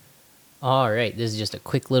All right, this is just a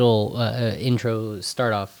quick little intro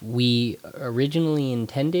start off. We originally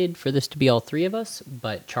intended for this to be all three of us,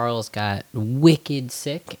 but Charles got wicked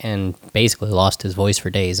sick and basically lost his voice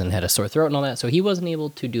for days and had a sore throat and all that, so he wasn't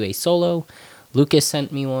able to do a solo. Lucas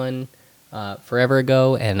sent me one forever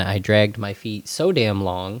ago, and I dragged my feet so damn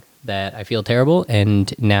long that I feel terrible,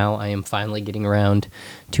 and now I am finally getting around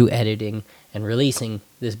to editing and releasing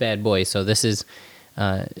this bad boy. So this is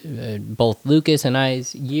both Lucas and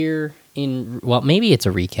I's year in, well, maybe it's a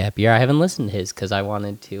recap year. I haven't listened to his because I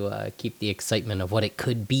wanted to keep the excitement of what it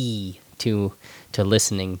could be to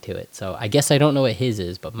listening to it. So I guess I don't know what his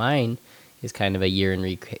is, but mine is kind of a year in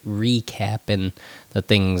recap and the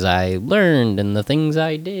things I learned and the things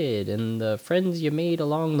I did and the friends you made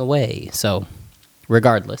along the way. So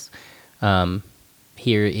regardless,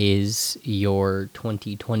 here is your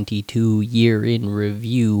 2022 year in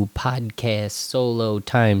review podcast solo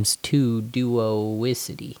times 2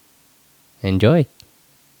 duoicity. Enjoy.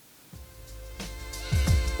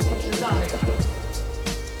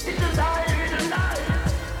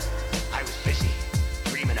 I was busy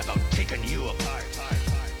dreaming about taking you apart.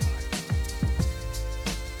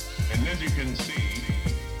 And as you can see,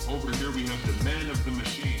 over here we have the man of the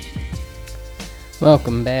machine.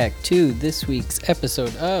 Welcome back to this week's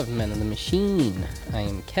episode of Men of the Machine. I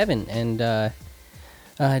am Kevin, and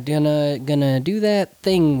gonna do that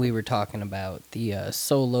thing we were talking about, the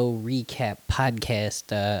solo recap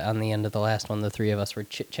podcast on the end of the last one the three of us were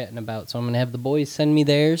chit-chatting about. So I'm gonna have the boys send me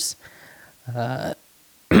theirs,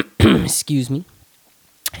 excuse me,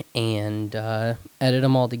 and edit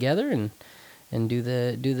them all together and do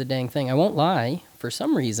the dang thing. I won't lie, for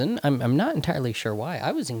some reason, I'm not entirely sure why.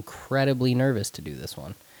 I was incredibly nervous to do this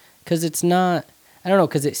one, because it's not, I don't know,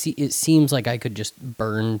 because it seems like I could just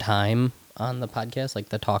burn time on the podcast, like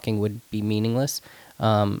the talking would be meaningless,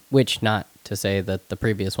 which, not to say that the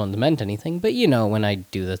previous ones meant anything, but you know, when I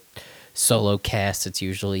do the solo cast, it's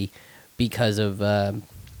usually because of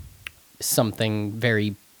something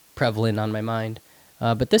very prevalent on my mind.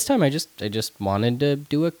 But this time I just wanted to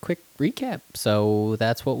do a quick recap, so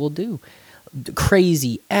that's what we'll do.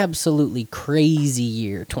 Crazy, absolutely crazy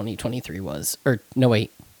year 2023 was. Or, no,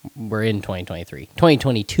 wait, we're in 2023.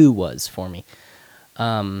 2022 was for me.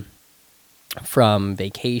 From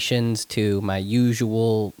vacations to my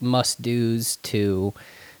usual must-dos to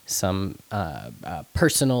some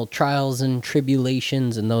personal trials and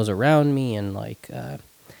tribulations and those around me, and like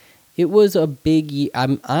it was a big year.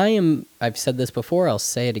 I've said this before, I'll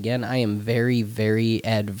say it again. I am very, very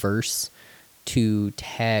adverse to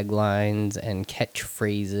taglines and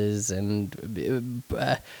catchphrases and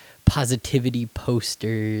positivity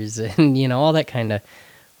posters and, you know, all that kind of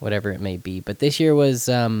whatever it may be. But this year was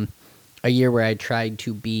a year where I tried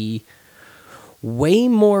to be way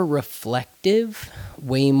more reflective,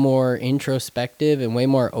 way more introspective, and way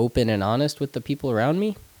more open and honest with the people around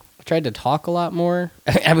me. I tried to talk a lot more.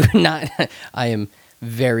 I am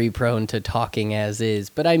very prone to talking as is,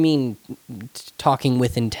 but I mean talking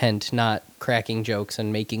with intent, not cracking jokes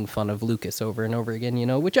and making fun of Lucas over and over again, you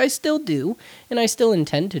know, which I still do, and I still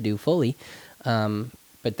intend to do fully.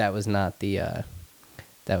 But that was not the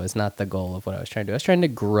goal of what I was trying to do. I was trying to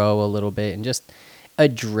grow a little bit and just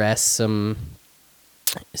address some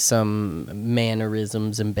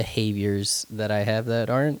mannerisms and behaviors that I have that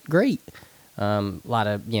aren't great. A lot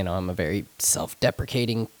of, you know, I'm a very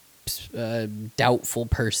self-deprecating, doubtful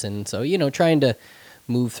person, so, you know, trying to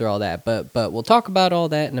move through all that, but we'll talk about all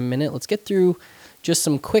that in a minute. Let's get through just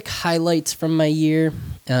some quick highlights from my year.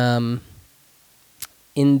 Oh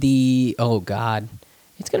god,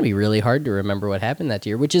 it's gonna be really hard to remember what happened that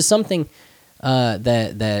year, which is something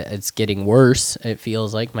that it's getting worse. It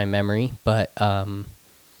feels like, my memory, but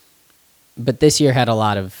this year had a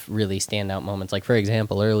lot of really standout moments. Like, for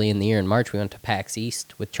example, early in the year in March, we went to PAX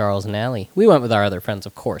East with Charles and Allie. We went with our other friends,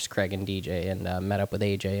 of course, Craig and DJ, and met up with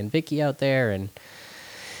AJ and Vicky out there, and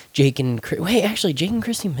Jake and wait, actually, Jake and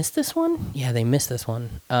Christy missed this one? Yeah, they missed this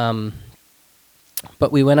one. But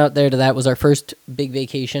we went out there that was our first big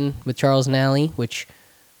vacation with Charles and Allie, which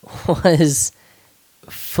was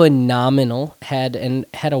phenomenal. Had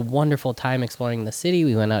a wonderful time exploring the city.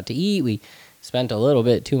 We went out to eat. We spent a little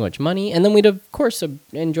bit too much money, and then we'd, of course,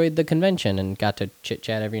 enjoyed the convention and got to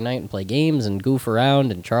chit-chat every night and play games and goof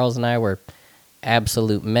around, and Charles and I were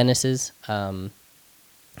absolute menaces, and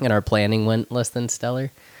our planning went less than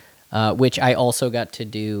stellar, which I also got to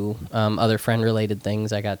do other friend-related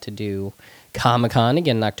things. I got to do Comic-Con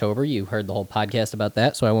again in October. You heard the whole podcast about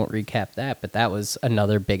that, so I won't recap that, but that was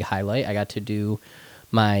another big highlight. I got to do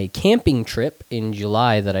my camping trip in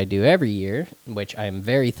July that I do every year, which I'm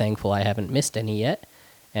very thankful I haven't missed any yet,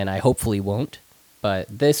 and I hopefully won't. But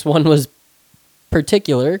this one was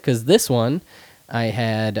particular because this one I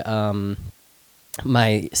had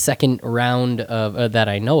my second round of that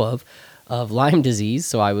I know of Lyme disease.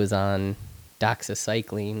 So I was on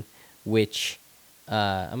doxycycline, which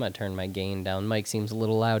I'm going to turn my gain down. Mike seems a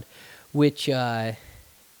little loud, which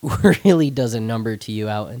really does a number to you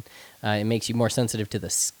out, and it makes you more sensitive to the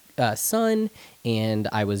sun. And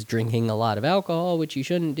I was drinking a lot of alcohol, which you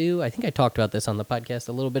shouldn't do. I think I talked about this on the podcast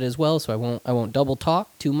a little bit as well, so I won't double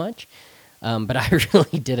talk too much. But I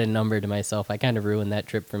really did a number to myself. I kind of ruined that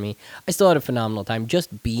trip for me. I still had a phenomenal time.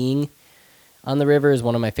 Just being on the river is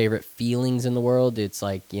one of my favorite feelings in the world. It's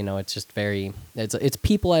like, it's just it's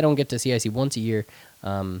people I don't get to see. I see once a year.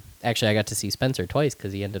 Actually, I got to see Spencer twice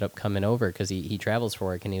because he ended up coming over because he travels for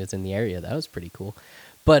work and he was in the area. That was pretty cool.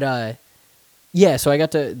 But yeah, so I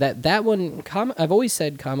got to that one. I've always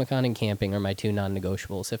said Comic-Con and camping are my two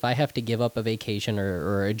non-negotiables. If I have to give up a vacation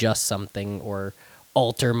or adjust something or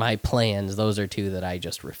alter my plans, those are two that I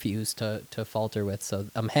just refuse to falter with. So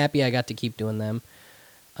I'm happy I got to keep doing them.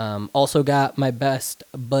 Also got my best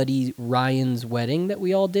buddy Ryan's wedding that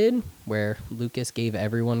we all did, where Lucas gave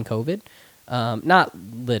everyone COVID. Not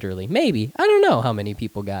literally, maybe. I don't know how many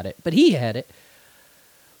people got it, but he had it.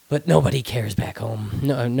 But nobody cares back home.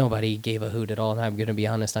 No, nobody gave a hoot at all. And I'm going to be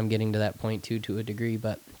honest, I'm getting to that point too, to a degree,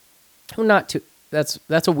 but not too. That's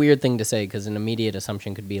a weird thing to say because an immediate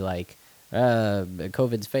assumption could be like,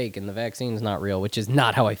 COVID's fake and the vaccine's not real, which is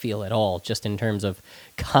not how I feel at all. Just in terms of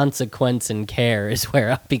consequence and care is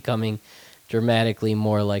where I'm becoming dramatically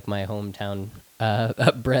more like my hometown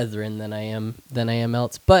brethren than I am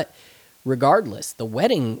else. But regardless, the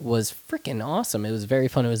wedding was freaking awesome. It was very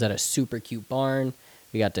fun. It was at a super cute barn.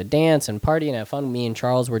 We got to dance and party and have fun. Me and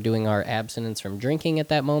Charles were doing our abstinence from drinking at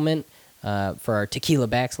that moment for our tequila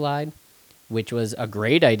backslide, which was a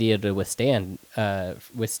great idea to withstand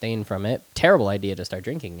from it. Terrible idea to start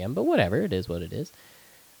drinking again, but whatever. It is what it is.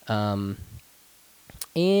 And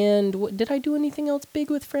did I do anything else big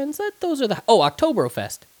with friends? Those are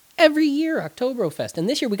Oktoberfest. Every year, Oktoberfest. And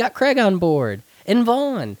this year we got Craig on board and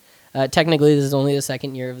Vaughn. Technically, this is only the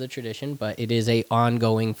second year of the tradition, but it is a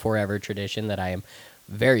ongoing forever tradition that I am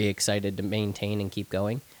very excited to maintain and keep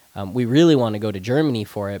going. We really want to go to Germany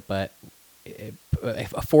for it, but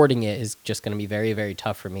affording it is just going to be very, very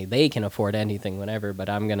tough for me. They can afford anything whenever, but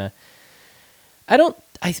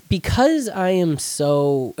because I am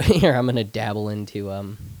so here, I'm going to dabble into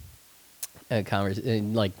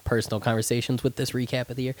like personal conversations with this recap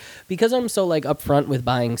of the year. Because I'm so like upfront with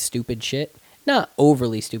buying stupid shit, not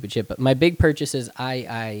overly stupid shit, but my big purchases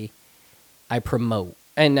I promote.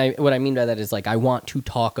 And what I mean by that is, like, I want to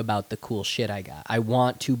talk about the cool shit I got. I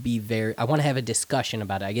want to have a discussion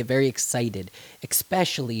about it. I get very excited,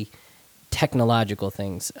 especially technological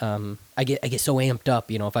things. I get so amped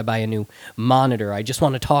up, if I buy a new monitor, I just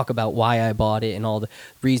want to talk about why I bought it and all the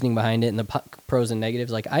reasoning behind it and the pros and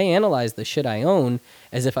negatives. Like, I analyze the shit I own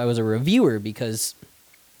as if I was a reviewer because...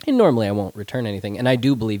 And normally I won't return anything, and I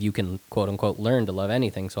do believe you can, quote-unquote, learn to love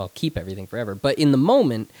anything, so I'll keep everything forever. But in the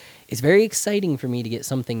moment, it's very exciting for me to get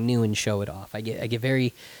something new and show it off. I get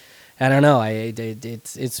very, I don't know,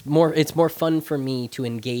 it's more fun for me to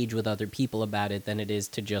engage with other people about it than it is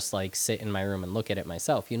to just, like, sit in my room and look at it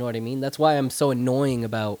myself. You know what I mean? That's why I'm so annoying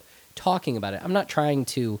about talking about it. I'm not trying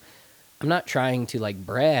to, like,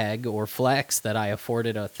 brag or flex that I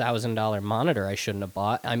afforded a $1,000 monitor I shouldn't have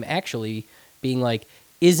bought. I'm actually being like...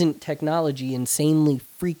 Isn't technology insanely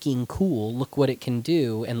freaking cool? Look what it can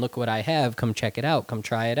do, and look what I have. Come check it out. Come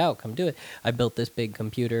try it out. Come do it. I built this big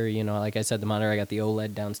computer. Like I said, the monitor. I got the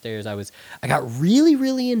OLED downstairs. I got really,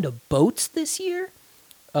 really into boats this year.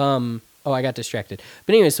 I got distracted.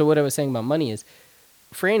 But anyway, so what I was saying about money is,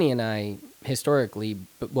 Franny and I historically,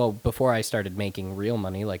 before I started making real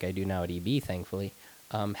money like I do now at EB, thankfully,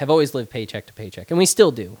 have always lived paycheck to paycheck, and we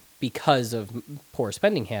still do because of poor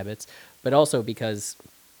spending habits, but also because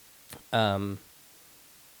I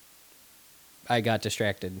got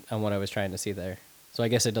distracted on what I was trying to see there. So I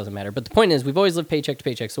guess it doesn't matter. But the point is, we've always lived paycheck to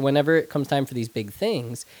paycheck. So whenever it comes time for these big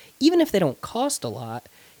things, even if they don't cost a lot,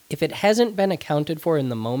 if it hasn't been accounted for in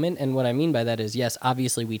the moment, and what I mean by that is, yes,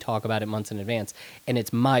 obviously we talk about it months in advance, and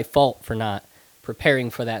it's my fault for not preparing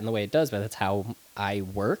for that in the way it does, but that's how I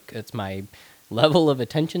work. It's my level of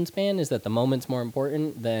attention span, is that the moment's more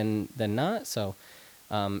important than not. So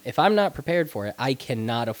if I'm not prepared for it, I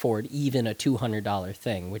cannot afford even a $200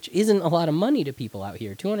 thing, which isn't a lot of money to people out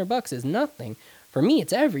here. $200 is nothing. For me,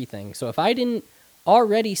 it's everything. So if I didn't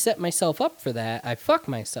already set myself up for that, I fuck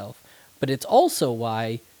myself. But it's also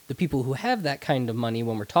why the people who have that kind of money,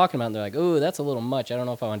 when we're talking about it, they're like, oh, that's a little much. I don't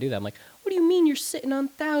know if I want to do that. I'm like, what do you mean you're sitting on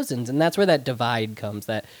thousands? And that's where that divide comes,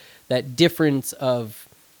 that that difference of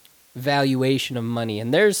valuation of money,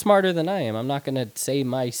 and they're smarter than I am. I'm not going to say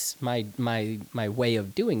my way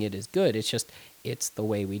of doing it is good. It's just it's the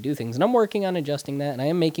way we do things, and I'm working on adjusting that. And I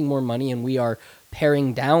am making more money, and we are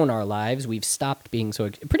paring down our lives. We've stopped being so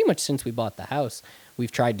pretty much since we bought the house.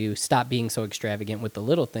 We've tried to stop being so extravagant with the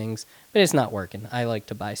little things, but it's not working. I like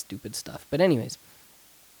to buy stupid stuff. But anyways,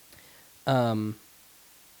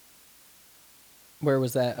 where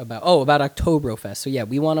was that about? Oh, about Oktoberfest. So yeah,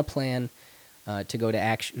 we want to plan to go to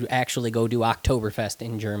actually go do Oktoberfest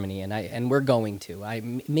in Germany, and we're going to.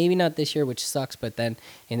 Maybe not this year, which sucks, but then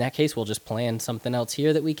in that case, we'll just plan something else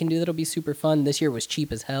here that we can do that'll be super fun. This year was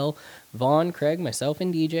cheap as hell. Vaughn, Craig, myself,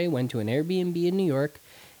 and DJ went to an Airbnb in New York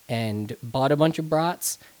and bought a bunch of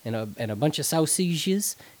brats and a bunch of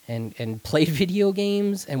sausages and played video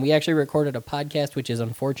games, and we actually recorded a podcast, which is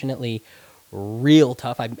unfortunately real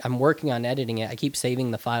tough. I'm working on editing it. I keep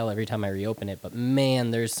saving the file every time I reopen it, but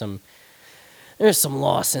man, there's some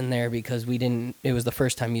loss in there because it was the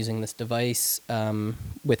first time using this device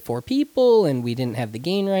with 4 people, and we didn't have the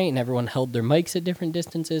gain right, and everyone held their mics at different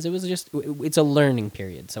distances. It's a learning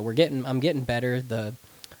period. So I'm getting better. The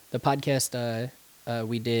podcast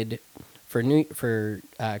we did for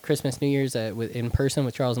Christmas, New Year's in person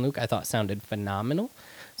with Charles and Luke, I thought sounded phenomenal.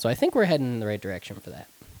 So I think we're heading in the right direction for that.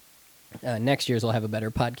 Next year's we'll have a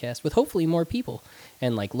better podcast with hopefully more people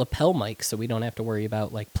and like lapel mics, so we don't have to worry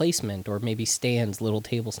about like placement or maybe stands, little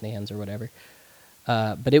table stands or whatever.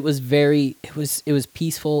 But it was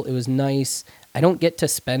peaceful. It was nice. I don't get to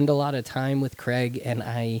spend a lot of time with Craig, and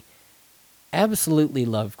I absolutely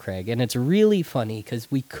love Craig. And it's really funny because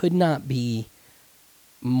we could not be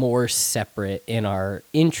more separate in our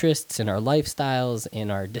interests, in our lifestyles,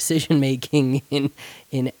 in our decision making,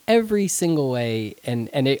 in every single way. And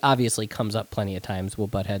it obviously comes up plenty of times. We'll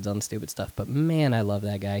butt heads on stupid stuff, but man, I love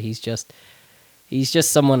that guy. He's just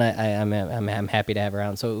someone I'm happy to have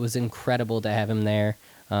around. So it was incredible to have him there.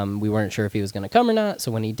 We weren't sure if he was going to come or not,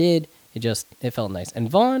 so when he did, it felt nice.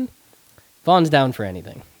 And Vaughn's down for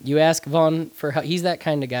anything. You ask Vaughn for help. He's that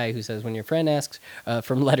kind of guy who says when your friend asks,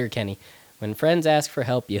 from Letterkenny, when friends ask for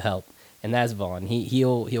help, you help, and that's Vaughn.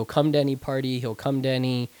 He'll come to any party. He'll come to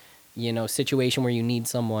any situation where you need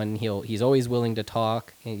someone. He's always willing to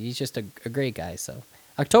talk. He's just a great guy. So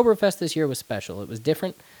Oktoberfest this year was special. It was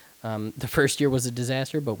different. The first year was a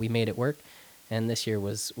disaster, but we made it work, and this year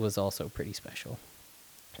was also pretty special.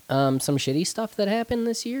 Some shitty stuff that happened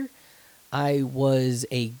this year. I was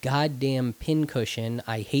a goddamn pincushion.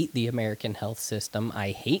 I hate the American health system. I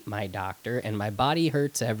hate my doctor, and my body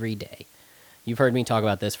hurts every day. You've heard me talk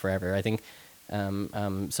about this forever. I think some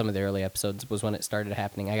of the early episodes was when it started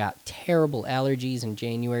happening. I got terrible allergies in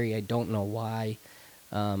January. I don't know why.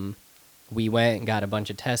 We went and got a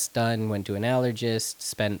bunch of tests done, went to an allergist,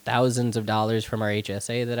 spent thousands of dollars from our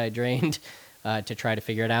HSA that I drained to try to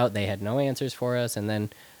figure it out. They had no answers for us, and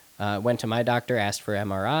then went to my doctor, asked for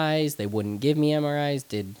MRIs. They wouldn't give me MRIs.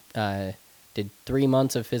 Did 3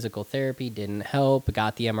 months of physical therapy, didn't help.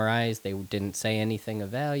 Got the MRIs. They didn't say anything of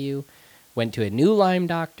value. Went to a new Lyme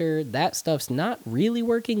doctor. That stuff's not really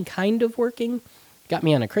working, kind of working. Got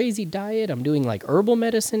me on a crazy diet. I'm doing like herbal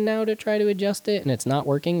medicine now to try to adjust it, and it's not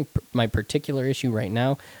working. My particular issue right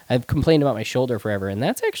now, I've complained about my shoulder forever, and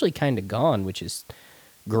that's actually kind of gone, which is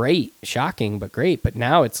great, shocking, but great. But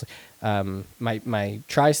now it's my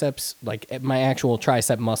triceps, like my actual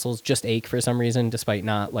tricep muscles, just ache for some reason, despite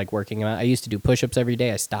not like working them out. I used to do push-ups every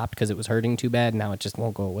day. I stopped because it was hurting too bad. Now it just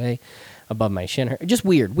won't go away. Above my shin hurt. Just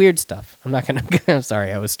weird stuff. I'm not gonna. I'm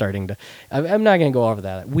sorry. I'm not gonna go over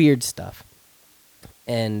that. Weird stuff.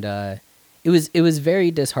 And it was very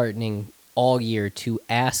disheartening all year to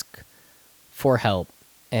ask for help.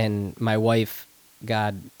 And my wife,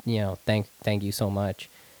 God, thank you so much,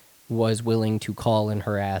 was willing to call and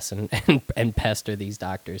harass and pester these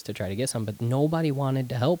doctors to try to get some, but nobody wanted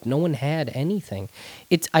to help. No one had anything.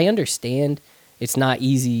 I understand it's not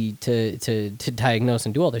easy to diagnose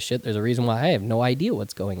and do all this shit. There's a reason why I have no idea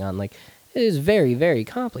what's going on. Like, it is very, very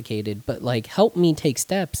complicated, but like, help me take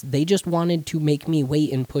steps. They just wanted to make me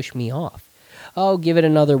wait and push me off. Oh, give it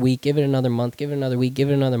another week, give it another month, give it another week, give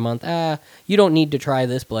it another month. You don't need to try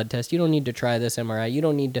this blood test. You don't need to try this MRI. You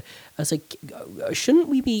don't need to. I was like, shouldn't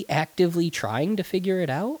we be actively trying to figure it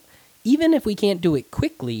out? Even if we can't do it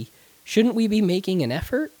quickly, shouldn't we be making an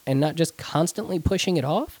effort and not just constantly pushing it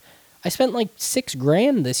off? I spent like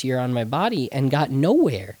 $6,000 this year on my body and got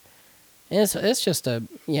nowhere. And it's just I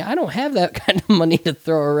don't have that kind of money to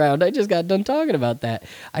throw around. I just got done talking about that.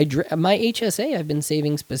 My HSA I've been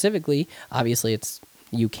saving specifically. Obviously,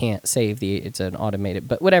 you can't save it's an automated,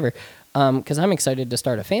 but whatever. Because I'm excited to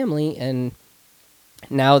start a family, and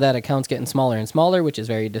Now that account's getting smaller and smaller, which is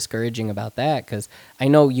very discouraging about that, because I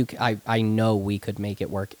know I know we could make it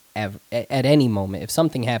work at any moment. If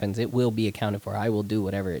something happens, it will be accounted for. I will do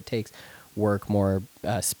whatever it takes, work more,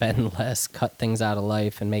 spend less, cut things out of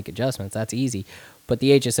life, and make adjustments. That's easy. But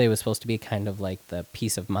the HSA was supposed to be kind of like the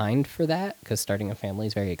peace of mind for that, because starting a family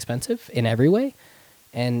is very expensive in every way,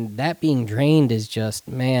 and that being drained is just,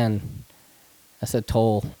 man, that's a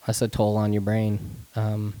toll. That's a toll on your brain.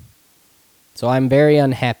 So I'm very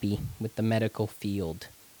unhappy with the medical field,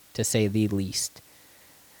 to say the least.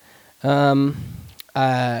 I'm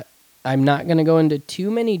not going to go into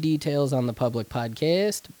too many details on the public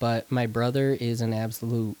podcast, but my brother is an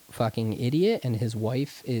absolute fucking idiot, and his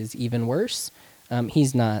wife is even worse.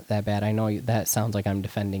 He's not that bad. I know that sounds like I'm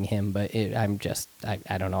defending him, but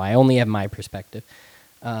I don't know. I only have my perspective.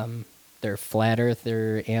 They're flat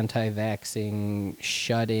earther, anti-vaxxing,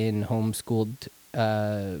 shut-in, homeschooled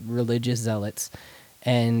religious zealots.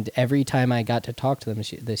 And every time I got to talk to them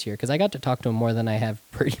this year, because I got to talk to them more than I have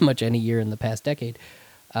pretty much any year in the past decade,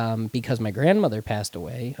 because my grandmother passed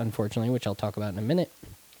away, unfortunately, which I'll talk about in a minute.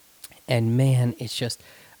 And man, it's just,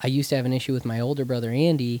 I used to have an issue with my older brother,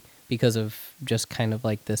 Andy, because of just kind of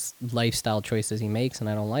like this lifestyle choices he makes and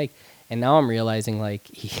I don't like. And now I'm realizing, like,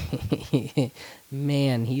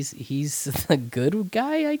 man, he's the good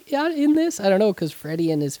guy in this. I don't know, because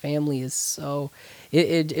Freddie and his family is so...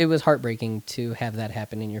 It was heartbreaking to have that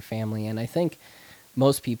happen in your family. And I think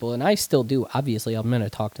most people, and I still do, obviously, I'm going to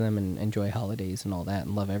talk to them and enjoy holidays and all that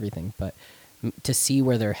and love everything. But to see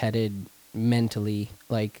where they're headed mentally,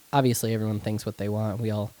 like, obviously everyone thinks what they want.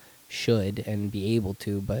 We all should and be able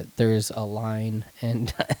to, but there's a line,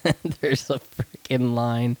 and there's a freaking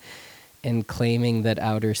line. And claiming that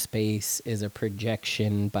outer space is a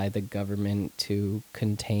projection by the government to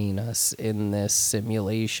contain us in this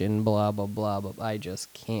simulation, blah, blah, blah, but I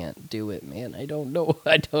just can't do it, man. I don't know.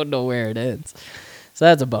 I don't know where it ends. So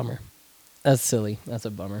that's a bummer. That's silly. That's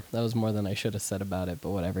a bummer. That was more than I should have said about it,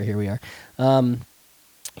 but whatever. Here we are.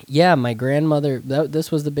 Yeah, my grandmother,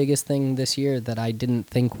 this was the biggest thing this year that I didn't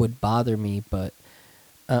think would bother me, but,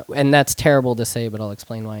 and that's terrible to say, but I'll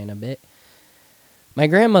explain why in a bit. My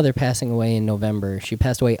grandmother passing away in November, she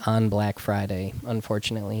passed away on Black Friday,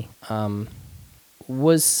 unfortunately,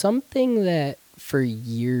 was something that for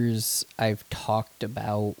years I've talked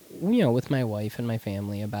about, with my wife and my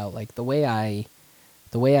family, about like the way I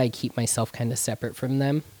keep myself kind of separate from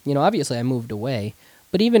them. Obviously I moved away,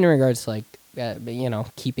 but even in regards to like,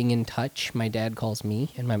 keeping in touch, my dad calls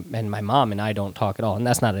me, and my mom and I don't talk at all, and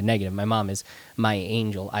that's not a negative. My mom is my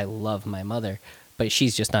angel. I love my mother. But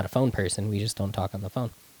she's just not a phone person. We just don't talk on the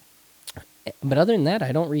phone. But other than that,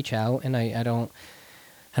 I don't reach out, and I don't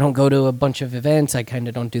go to a bunch of events. I kind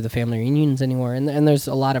of don't do the family reunions anymore. And there's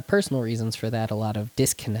a lot of personal reasons for that, a lot of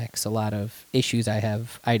disconnects, a lot of issues I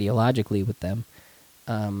have ideologically with them.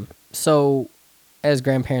 So as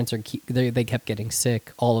grandparents they kept getting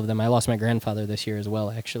sick, all of them. I lost my grandfather this year as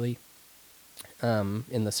well, actually,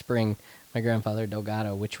 in the spring. My grandfather,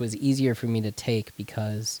 Delgado, which was easier for me to take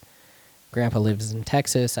because Grandpa lives in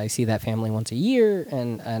Texas. I see that family once a year,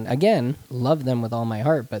 and again, love them with all my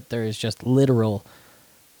heart, but there is just literal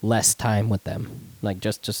less time with them. Like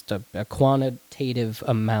just a quantitative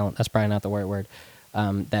amount, that's probably not the right word,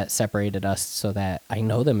 that separated us, so that I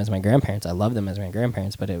know them as my grandparents. I love them as my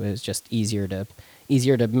grandparents, but it was just easier to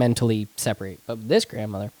mentally separate. But this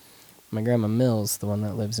grandmother, my Grandma Mills, the one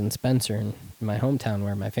that lives in Spencer, in my hometown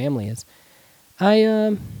where my family is,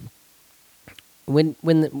 When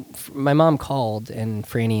my mom called and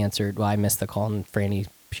Franny answered, well, I missed the call, and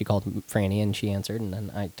she called Franny and she answered, and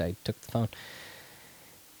then I took the phone.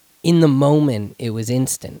 In the moment, it was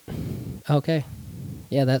instant. Okay,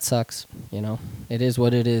 yeah, that sucks. It is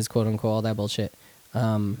what it is, quote unquote, all that bullshit.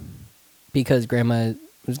 Because Grandma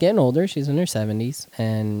was getting older, she's in her 70s,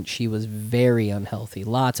 and she was very unhealthy,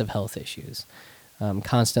 lots of health issues.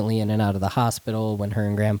 Constantly in and out of the hospital. When her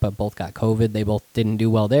and Grandpa both got COVID, they both didn't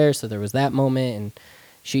do well there, so there was that moment, and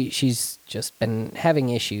she's just been having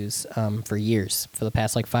issues for years. For the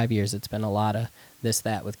past 5 years, it's been a lot of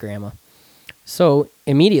that with Grandma. So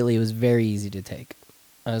immediately, it was very easy to take.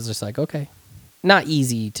 I was just like, okay. Not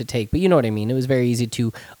easy to take, but you know what I mean. It was very easy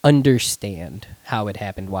to understand how it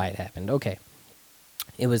happened, why it happened. Okay.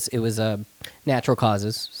 It was natural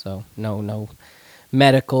causes, so no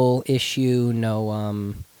medical issue,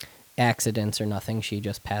 no accidents or nothing. She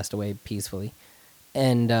just passed away peacefully.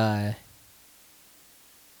 And so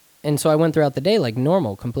I went throughout the day like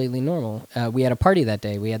normal, completely normal. We had a party that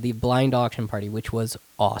day. We had the blind auction party, which was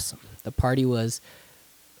awesome. The party was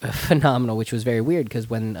phenomenal, which was very weird because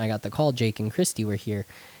when I got the call, Jake and Christy were here.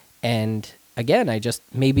 And again, I just,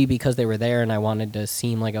 maybe because they were there and I wanted to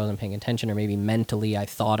seem like I wasn't paying attention, or maybe mentally I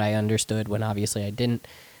thought I understood when obviously I didn't.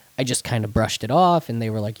 I just kind of brushed it off, and they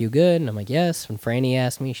were like, "You good?" And I'm like, "Yes." When Franny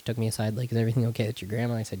asked me, she took me aside, like, "Is everything okay? That's your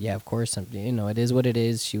grandma?" I said, "Yeah, of course. It is what it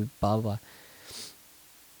is." She blah blah.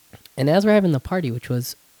 And as we're having the party, which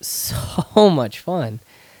was so much fun,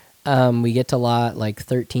 we get to lot like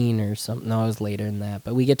 13 or something. No, it was later than that.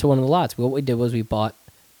 But we get to one of the lots. What we did was we bought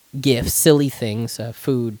gifts, silly things,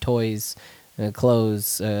 food, toys,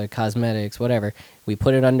 clothes, cosmetics, whatever. We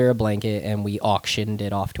put it under a blanket and we auctioned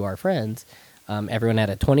it off to our friends. Everyone had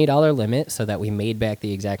a $20 limit so that we made back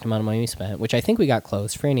the exact amount of money we spent, which I think we got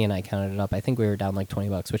close. Franny and I counted it up. I think we were down like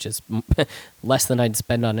 $20, which is less than I'd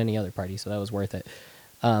spend on any other party, so that was worth it.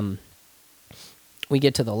 We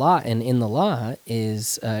get to the lot, and in the lot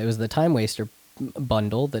is it was the Time Waster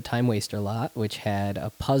bundle, the Time Waster lot, which had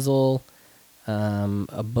a puzzle,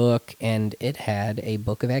 a book, and it had a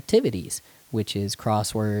book of activities, which is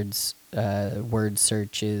crosswords, word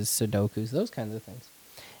searches, Sudokus, those kinds of things.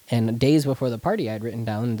 And days before the party, I'd written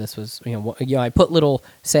down this was, I put little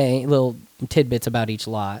tidbits about each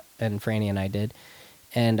lot, and Franny and I did,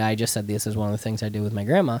 and I just said this is one of the things I do with my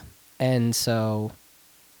grandma, and so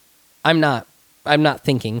I'm not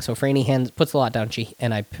thinking. So Franny puts the lot down,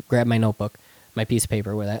 and I grab my notebook, my piece of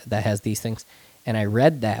paper where that has these things, and I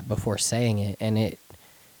read that before saying it, and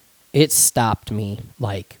it stopped me.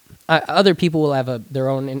 Like other people will have their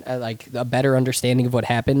own a better understanding of what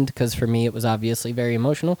happened, because for me it was obviously very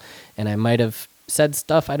emotional, and I might have said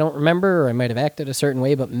stuff I don't remember, or I might have acted a certain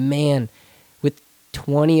way. But man, with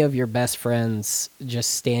 20 of your best friends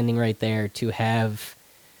just standing right there to have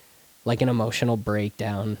like an emotional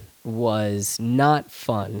breakdown was not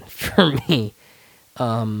fun for me.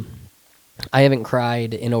 I haven't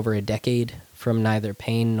cried in over a decade from neither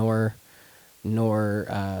pain nor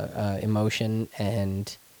emotion,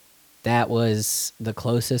 and that was the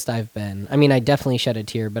closest I've been. I mean, I definitely shed a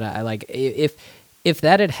tear, but I like if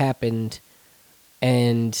that had happened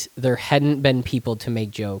and there hadn't been people to make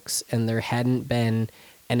jokes and there hadn't been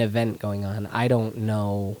an event going on, I don't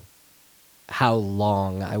know how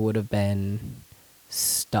long I would have been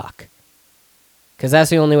stuck. Because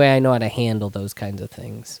that's the only way I know how to handle those kinds of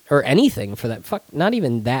things. Or anything for that. Not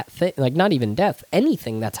even that thing. Like, not even death.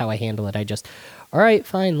 Anything, that's how I handle it. I just, all right,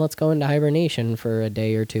 fine, let's go into hibernation for a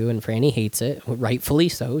day or two. And Franny hates it. Rightfully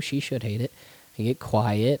so. She should hate it. I get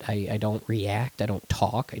quiet. I don't react. I don't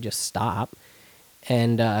talk. I just stop.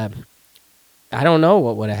 And I don't know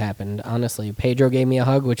what would have happened, honestly. Pedro gave me a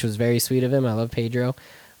hug, which was very sweet of him. I love Pedro.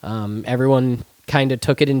 Everyone kind of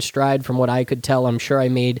took it in stride from what I could tell. I'm sure I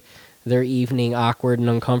made their evening awkward and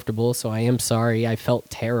uncomfortable, so I am sorry. I felt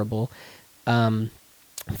terrible.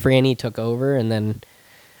 Franny took over, and then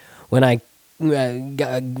when I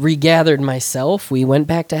regathered myself, we went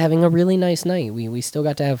back to having a really nice night. We still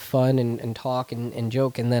got to have fun and talk and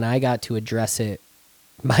joke, and then I got to address it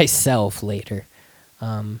myself later,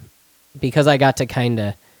 because I got to kind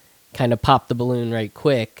of pop the balloon right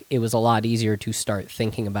quick. It was a lot easier to start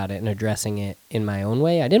thinking about it and addressing it in my own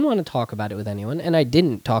way. I didn't want to talk about it with anyone, and I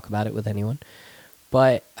didn't talk about it with anyone,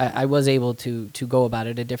 but I was able to go about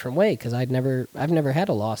it a different way, because I've never had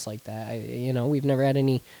a loss like that. We've never had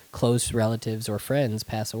any close relatives or friends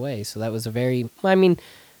pass away, so that was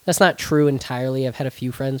that's not true entirely. I've had a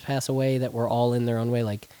few friends pass away that were all in their own way,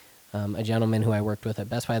 like a gentleman who I worked with at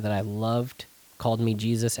Best Buy that I loved called me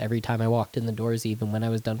Jesus every time I walked in the doors, even when I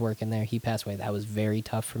was done working there. He passed away. That was very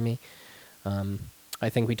tough for me. I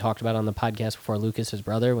think we talked about on the podcast before, Lucas, his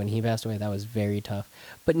brother, when he passed away. That was very tough.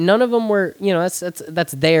 But none of them were,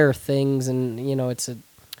 that's their things, and it's a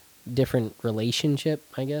different relationship,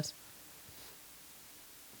 I guess.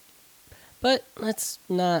 But let's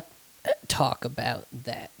not talk about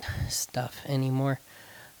that stuff anymore.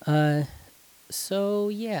 So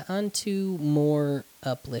yeah, on to more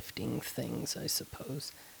uplifting things, I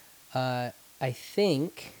suppose. I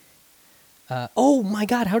think... oh my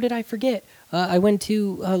God, how did I forget? I went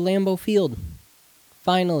to Lambeau Field.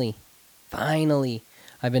 Finally.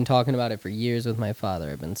 I've been talking about it for years with my father.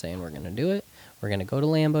 I've been saying we're going to do it. We're going to go to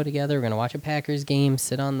Lambeau together. We're going to watch a Packers game,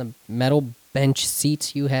 sit on the metal bench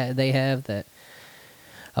seats they have that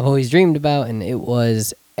I've always dreamed about, and it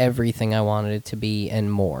was everything I wanted it to be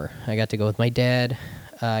and more. I got to go with my dad.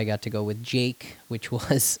 I got to go with Jake, which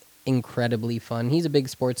was incredibly fun. He's a big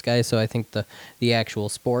sports guy, so I think the actual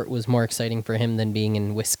sport was more exciting for him than being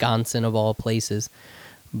in Wisconsin of all places.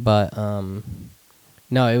 But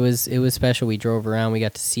no, it was special. We drove around. We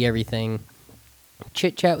got to see everything.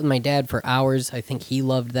 Chit chat with my dad for hours. I think he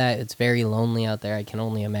loved that. It's very lonely out there. I can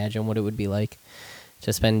only imagine what it would be like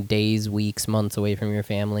to spend days, weeks, months away from your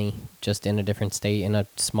family, just in a different state in a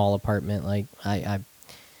small apartment. Like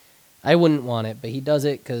I wouldn't want it, but he does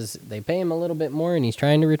it because they pay him a little bit more, and he's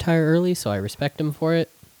trying to retire early. So I respect him for it.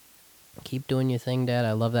 Keep doing your thing, Dad.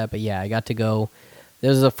 I love that. But yeah, I got to go. This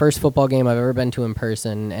was the first football game I've ever been to in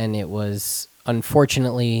person, and it was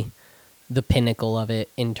unfortunately the pinnacle of it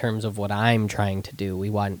in terms of what I'm trying to do. We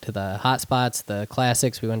went to the hot spots, the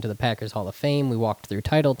classics. We went to the Packers Hall of Fame. We walked through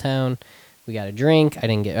Titletown. We got a drink.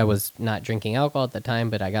 I was not drinking alcohol at the time,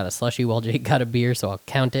 but I got a slushie while Jake got a beer, so I'll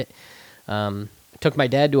count it. Took my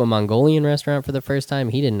dad to a Mongolian restaurant for the first time.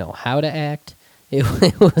 He didn't know how to act. It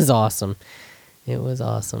was awesome. It was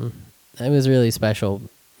awesome. It was really special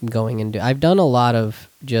going into. I've done a lot of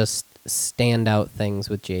just standout things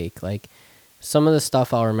with Jake. Like some of the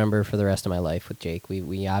stuff I'll remember for the rest of my life with Jake.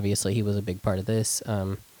 We obviously, he was a big part of this.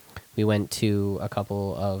 We went to a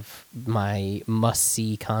couple of my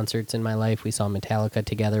must-see concerts in my life. We saw Metallica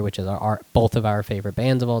together, which is both of our favorite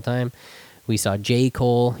bands of all time. We saw J.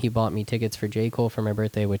 Cole. He bought me tickets for J. Cole for my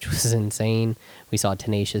birthday, which was insane. We saw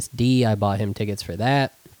Tenacious D. I bought him tickets for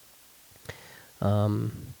that.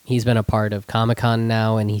 He's been a part of Comic-Con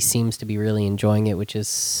now, and he seems to be really enjoying it, which is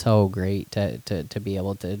so great to be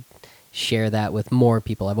able to share that with more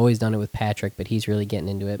people. I've always done it with Patrick, but he's really getting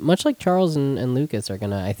into it. Much like Charles and Lucas are going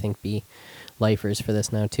to, I think, be lifers for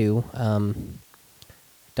this now, too.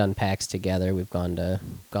 Done PAX together. We've gone to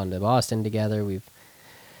Boston together. We've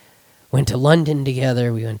went to London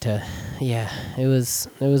together. We went to, it was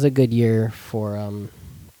a good year for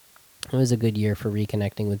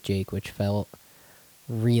reconnecting with Jake, which felt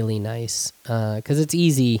really nice. 'Cause it's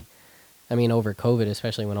easy. I mean, over COVID,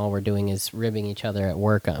 especially when all we're doing is ribbing each other at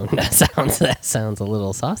work. That sounds a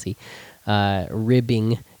little saucy.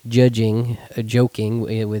 Ribbing, judging, joking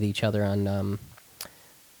with each other on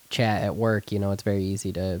chat at work. You know, it's very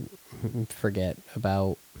easy to forget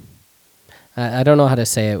about. I don't know how to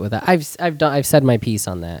say it with that. I've said my piece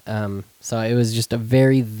on that. So it was just a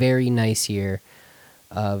very, very nice year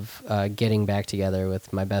of getting back together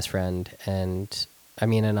with my best friend, and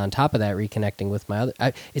on top of that, reconnecting with my other.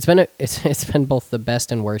 It's been both the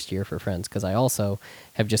best and worst year for friends, because I also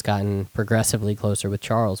have just gotten progressively closer with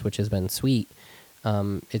Charles, which has been sweet.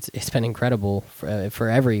 It's been incredible for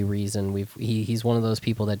every reason. He's one of those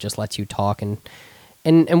people that just lets you talk, and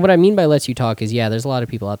what I mean by lets you talk is, there's a lot of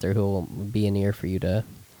people out there who will be an ear to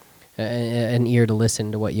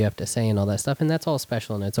listen to what you have to say and all that stuff, and that's all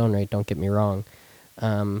special in its own right. Don't get me wrong,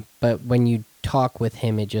 but when you talk with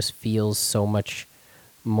him, it just feels so much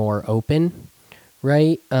more open,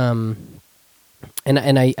 right? And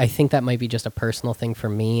I think that might be just a personal thing for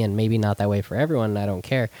me, and maybe not that way for everyone, and I don't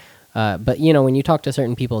care. But when you talk to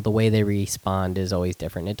certain people, the way they respond is always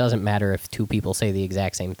different. It doesn't matter if two people say the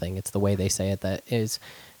exact same thing. It's the way they say it that is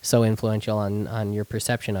so influential on your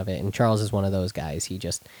perception of it. And Charles is one of those guys.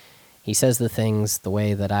 He says the things the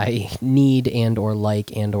way that I need and or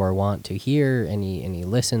like and or want to hear, and he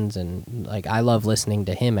listens, and like I love listening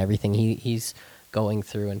to him, everything he's going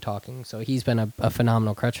through and talking. So he's been a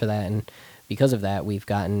phenomenal crutch for that, and because of that,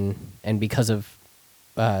 because of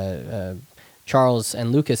Charles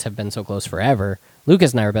and Lucas have been so close forever.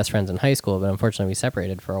 Lucas and I were best friends in high school, but unfortunately we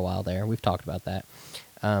separated for a while there. We've talked about that.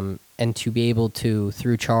 And to be able to,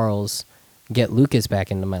 through Charles, get Lucas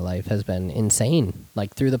back into my life has been insane.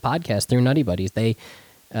 Like through the podcast, through Nutty Buddies,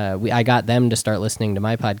 I got them to start listening to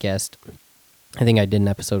my podcast. I think I did an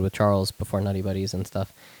episode with Charles before Nutty Buddies and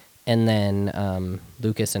stuff. And then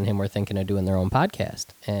Lucas and him were thinking of doing their own podcast.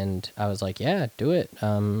 And I was like, yeah, do it.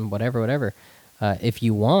 Whatever. If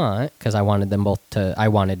you want, because I wanted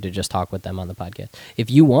to just talk with them on the podcast. If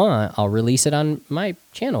you want, I'll release it on my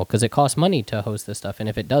channel, because it costs money to host this stuff. And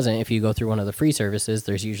if it doesn't, if you go through one of the free services,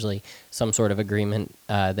 there's usually some sort of agreement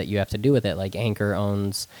that you have to do with it. Like Anchor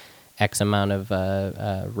owns X amount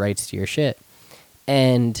of rights to your shit.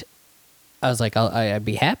 And I was like, I'd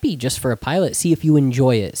be happy just for a pilot. See if you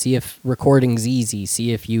enjoy it. See if recording's easy.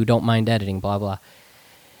 See if you don't mind editing, blah, blah.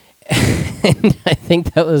 And I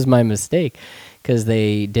think that was my mistake, because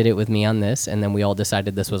they did it with me on this, and then we all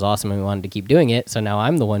decided this was awesome and we wanted to keep doing it. So now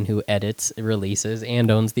I'm the one who edits, releases, and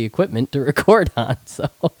owns the equipment to record on. So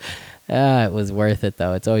it was worth it,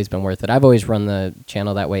 though. It's always been worth it. I've always run the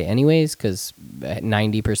channel that way anyways, because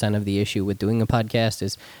 90% of the issue with doing a podcast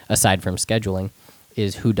is, aside from scheduling,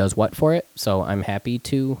 is who does what for it. So I'm happy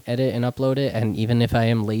to edit and upload it, and even if I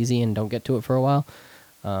am lazy and don't get to it for a while,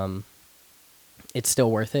 it's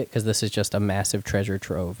still worth it, because this is just a massive treasure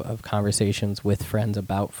trove of conversations with friends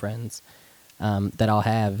about friends that I'll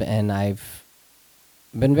have, and I've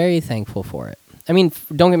been very thankful for it. I mean,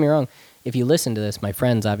 don't get me wrong, if you listen to this, my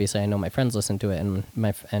friends, obviously I know my friends listen to it,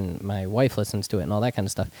 and my wife listens to it and all that kind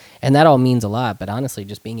of stuff. And that all means a lot, but honestly,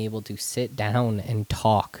 just being able to sit down and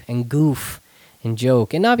talk and goof and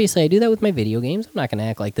joke. And obviously I do that with my video games. I'm not going to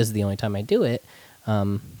act like this is the only time I do it.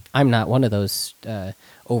 I'm not one of those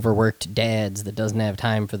overworked dads that doesn't have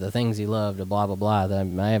time for the things he loved, blah, blah, blah.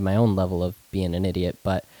 I have my own level of being an idiot,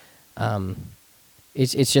 but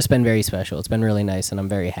it's just been very special. It's been really nice, and I'm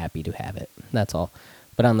very happy to have it. That's all.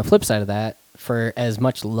 But on the flip side of that, for as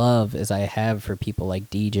much love as I have for people like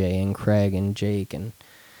DJ and Craig and Jake and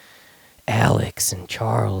Alex and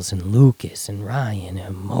Charles and Lucas and Ryan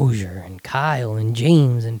and Mosier and Kyle and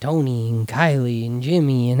James and Tony and Kylie and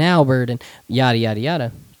Jimmy and Albert and yada, yada,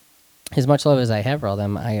 yada, as much love as I have for all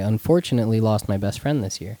them, I unfortunately lost my best friend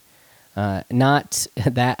this year. Not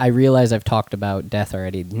that I realize I've talked about death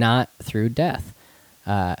already, not through death,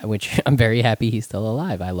 which I'm very happy he's still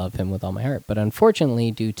alive. I love him with all my heart. But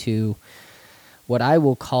unfortunately, due to what I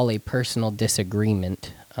will call a personal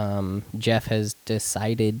disagreement, Jeff has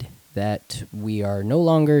decided that we are no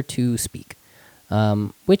longer to speak,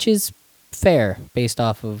 which is fair based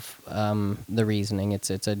off of the reasoning. It's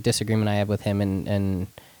a disagreement I have with him and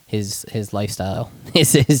his lifestyle,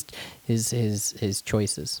 his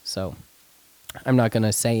choices. So I'm not going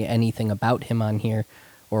to say anything about him on here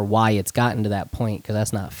or why it's gotten to that point, because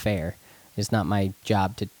that's not fair. It's not my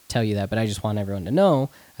job to tell you that, but I just want everyone to know.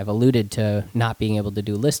 I've alluded to not being able to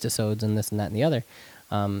do listisodes and this and that and the other.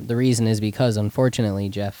 The reason is because, unfortunately,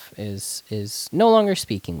 Jeff is no longer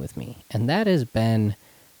speaking with me, and that has been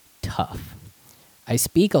tough. I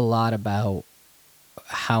speak a lot about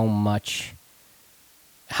how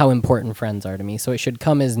important friends are to me, so it should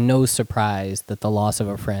come as no surprise that the loss of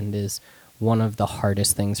a friend is one of the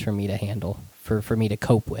hardest things for me to handle, for me to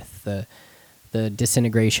cope with, the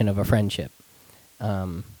disintegration of a friendship.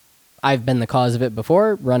 I've been the cause of it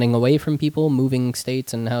before, running away from people, moving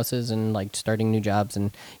states and houses, and like starting new jobs. And,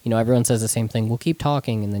 everyone says the same thing. We'll keep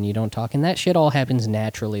talking, and then you don't talk. And that shit all happens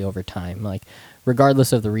naturally over time. Like,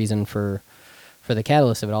 regardless of the reason for the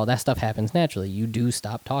catalyst of it all, that stuff happens naturally. You do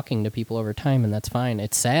stop talking to people over time, and that's fine.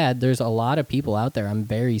 It's sad. There's a lot of people out there. I'm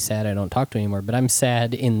very sad I don't talk to anymore, but I'm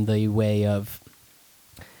sad in the way of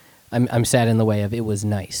I'm sad in the way of it was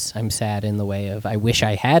nice. I'm sad in the way of I wish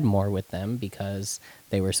I had more with them because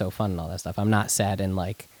they were so fun and all that stuff. I'm not sad in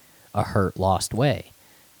like a hurt, lost way.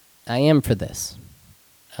 I am for this.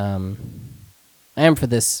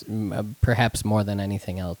 Perhaps more than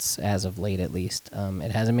anything else as of late, at least.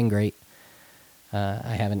 It hasn't been great.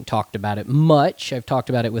 I haven't talked about it much. I've talked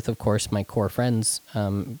about it with, of course, my core friends,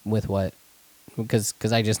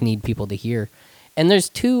 because I just need people to hear. And there's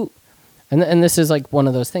two. And this is like one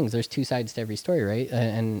of those things. There's two sides to every story, right?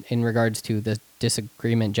 And in regards to the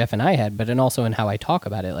disagreement Jeff and I had, but also in how I talk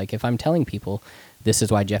about it. Like if I'm telling people this is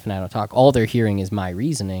why Jeff and I don't talk, all they're hearing is my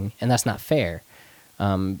reasoning, and that's not fair.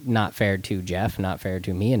 Not fair to Jeff, not fair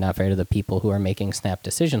to me, and not fair to the people who are making snap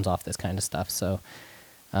decisions off this kind of stuff. So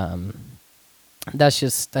that's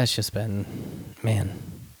just been, man,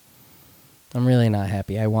 I'm really not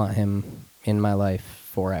happy. I want him in my life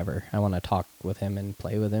forever. I want to talk with him and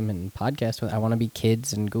play with him and podcast with him. I want to be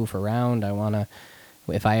kids and goof around. I want to,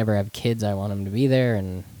 if I ever have kids, I want them to be there,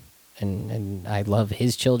 and I love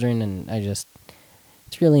his children, and it's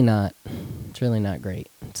really not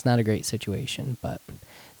great. It's not a great situation, but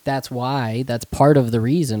that's part of the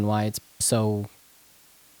reason why it's so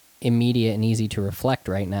immediate and easy to reflect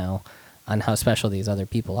right now on how special these other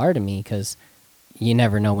people are to me, because you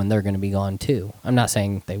never know when they're going to be gone too. I'm not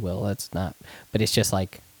saying they will. That's not. But it's just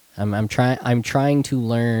like I'm trying to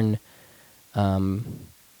learn, the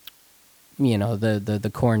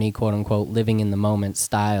corny quote unquote living in the moment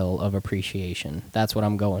style of appreciation. That's what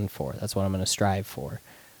I'm going for. That's what I'm going to strive for.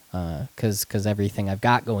 Because everything I've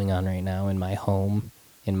got going on right now in my home,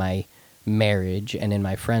 in my marriage, and in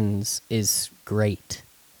my friends is great.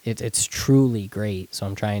 It's truly great. So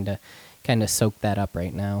I'm trying to kind of soak that up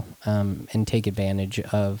right now, and take advantage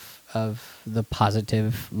of the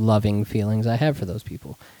positive, loving feelings I have for those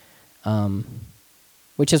people,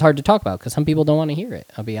 which is hard to talk about because some people don't want to hear it.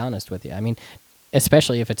 I'll be honest with you. I mean,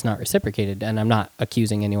 especially if it's not reciprocated, and I'm not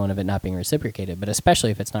accusing anyone of it not being reciprocated, but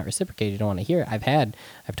especially if it's not reciprocated, you don't want to hear it.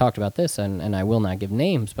 I've talked about this, and I will not give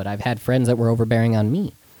names, but I've had friends that were overbearing on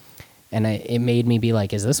me. And it made me be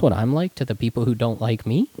like, is this what I'm like to the people who don't like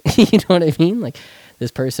me? You know what I mean? Like,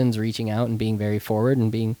 this person's reaching out and being very forward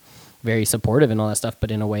and being very supportive and all that stuff, but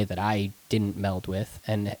in a way that I didn't meld with.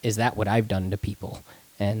 And is that what I've done to people?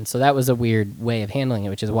 And so that was a weird way of handling it,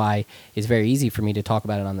 which is why it's very easy for me to talk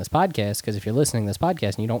about it on this podcast, because if you're listening to this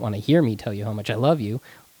podcast and you don't want to hear me tell you how much I love you,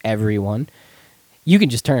 everyone, you can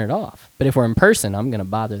just turn it off. But if we're in person, I'm gonna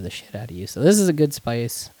bother the shit out of you. So this is a good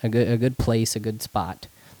space, a good place, a good spot.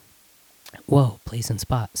 Whoa, place and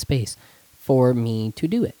space for me to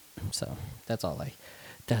do it. So that's all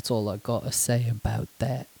I got to say about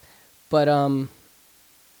that. But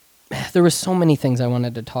there were so many things I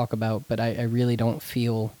wanted to talk about, but I really don't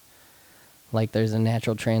feel like there's a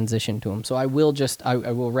natural transition to them. So I will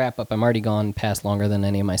wrap up. I'm already gone past longer than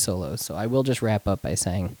any of my solos. So I will just wrap up by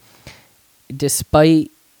saying,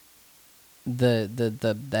 despite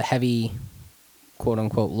the heavy quote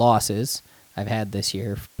unquote losses I've had this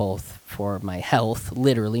year, both for my health,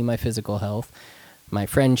 literally my physical health, my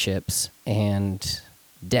friendships, and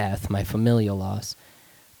death, my familial loss,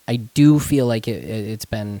 I do feel like it's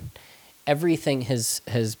been, everything has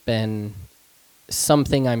been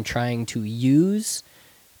something I'm trying to use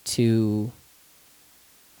to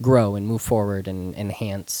grow and move forward and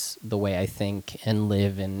enhance the way I think and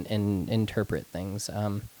live and interpret things.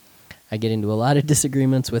 I get into a lot of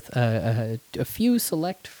disagreements with a few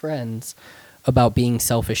select friends about being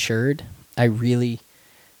self-assured. I really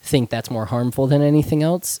think that's more harmful than anything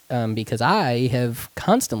else, because I have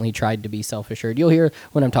constantly tried to be self-assured. You'll hear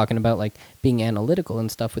when I'm talking about like being analytical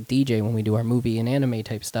and stuff with DJ when we do our movie and anime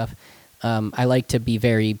type stuff. I like to be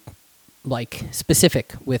very like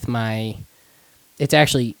specific with my. It's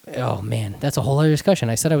actually, oh man, that's a whole other discussion.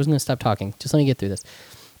 I said I was going to stop talking. Just let me get through this.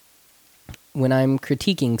 When I'm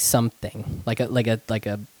critiquing something like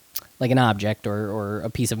an object or a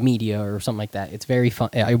piece of media or something like that, it's very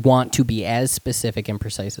fun. I want to be as specific and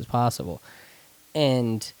precise as possible.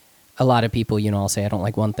 And a lot of people, I'll say I don't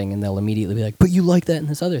like one thing and they'll immediately be like, but you like that in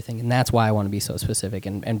this other thing. And that's why I want to be so specific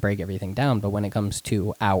and break everything down. But when it comes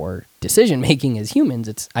to our decision making as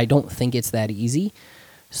humans, I don't think it's that easy.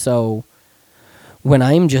 So when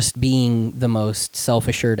I'm just being the most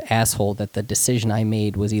self-assured asshole that the decision I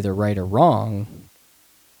made was either right or wrong,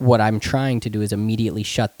 what I'm trying to do is immediately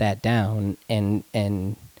shut that down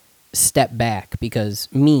and step back, because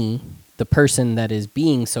me, the person that is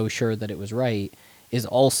being so sure that it was right, is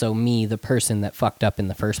also me, the person that fucked up in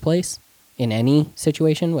the first place in any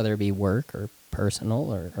situation, whether it be work or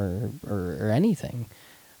personal or anything.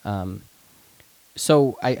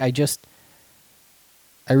 So I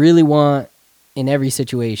really want in every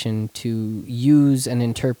situation to use and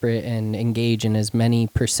interpret and engage in as many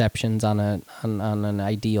perceptions on an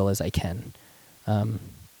ideal as I can.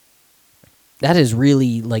 That is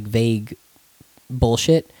really like vague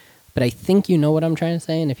bullshit, but I think you know what I'm trying to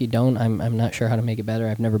say, and if you don't, I'm not sure how to make it better.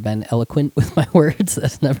 I've never been eloquent with my words.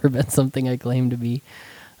 That's never been something I claim to be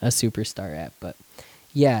a superstar at. But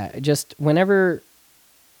yeah, just whenever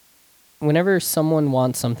someone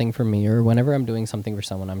wants something from me, or whenever I'm doing something for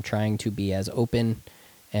someone, I'm trying to be as open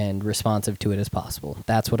and responsive to it as possible.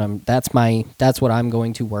 That's what I'm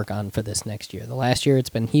going to work on for this next year. The last year, it's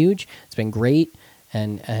been huge. It's been great.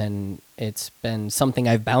 And it's been something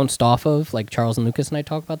I've bounced off of. Like Charles and Lucas and I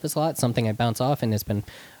talk about this a lot. Something I bounce off, and it's been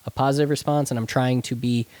a positive response. And I'm trying to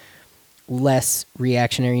be less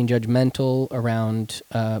reactionary and judgmental around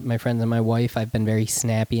my friends and my wife. I've been very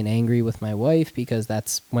snappy and angry with my wife, because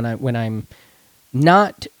that's when I'm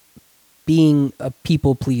not being a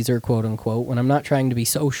people pleaser, quote unquote. When I'm not trying to be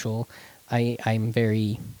social, I'm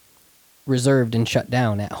very reserved and shut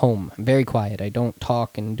down at home. I'm very quiet. I don't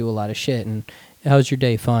talk and do a lot of shit. And how's your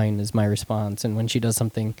day? Fine is my response. And when she does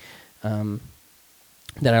something that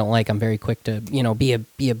I don't like, I'm very quick to be a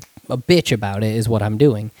bitch about it. Is what I'm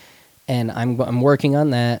doing. And I'm working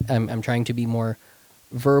on that. I'm trying to be more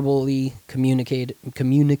verbally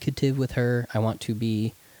communicative with her. I want to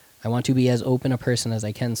be as open a person as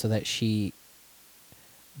I can, so that she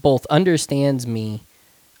both understands me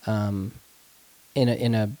in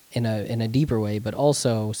a deeper way, but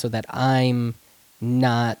also so that I'm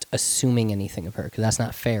not assuming anything of her, because that's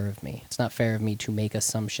not fair of me. It's not fair of me to make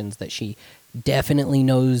assumptions that she definitely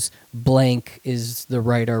knows blank is the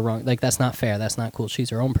right or wrong. Like, that's not fair. That's not cool.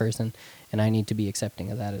 She's her own person, and I need to be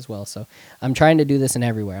accepting of that as well. So I'm trying to do this in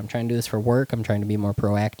everywhere. I'm trying to do this for work. I'm trying to be more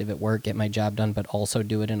proactive at work, get my job done, but also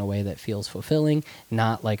do it in a way that feels fulfilling,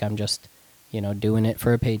 not like I'm just, doing it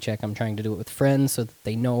for a paycheck. I'm trying to do it with friends so that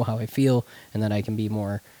they know how I feel, and that I can be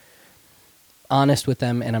more honest with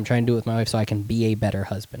them. And I'm trying to do it with my wife so I can be a better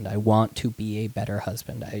husband. I want to be a better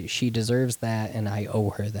husband. She deserves that, and I owe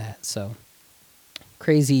her that. So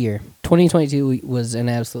crazy year. 2022 was an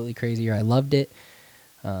absolutely crazy year. I loved it.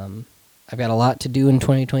 I've got a lot to do in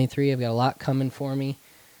 2023. I've got a lot coming for me,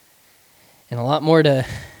 and a lot more to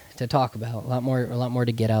talk about. A lot more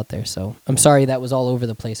to get out there. So I'm sorry that was all over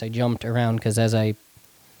the place. I jumped around because as a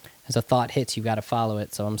thought hits, you got to follow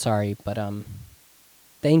it. So I'm sorry, but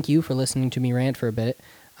thank you for listening to me rant for a bit.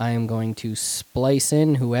 I am going to splice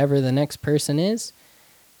in whoever the next person is.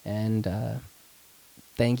 And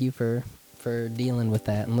thank you for dealing with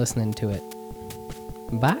that and listening to it.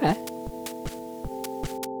 Bye.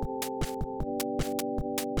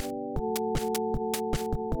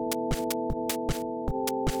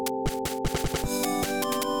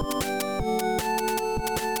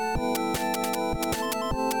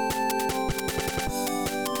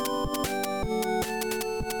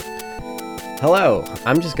 Hello,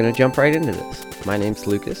 I'm just going to jump right into this. My name's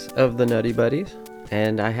Lucas of the Nutty Buddies,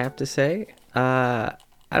 and I have to say, I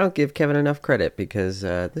don't give Kevin enough credit because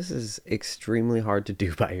this is extremely hard to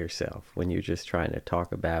do by yourself when you're just trying to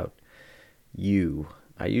talk about you.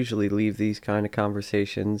 I usually leave these kind of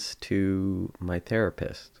conversations to my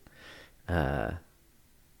therapist, but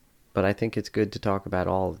I think it's good to talk about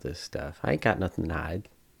all of this stuff. I ain't got nothing to hide.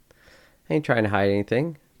 I ain't trying to hide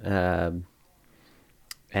anything.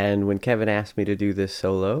 And when Kevin asked me to do this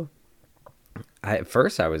solo, at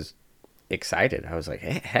first I was excited. I was like,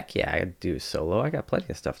 hey, heck yeah, I got to do a solo. I got plenty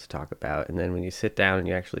of stuff to talk about. And then when you sit down and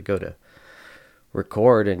you actually go to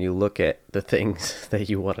record and you look at the things that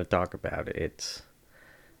you want to talk about, it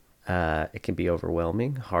can be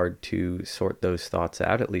overwhelming, hard to sort those thoughts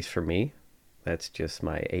out, at least for me. That's just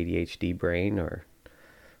my ADHD brain or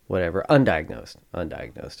whatever.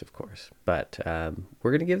 Undiagnosed, of course. But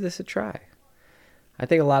we're going to give this a try. I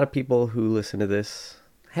think a lot of people who listen to this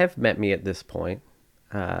have met me at this point.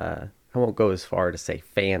 I won't go as far to say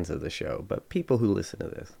fans of the show, but people who listen to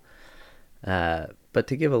this. But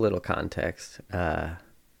to give a little context, it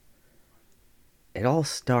all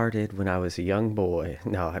started when I was a young boy.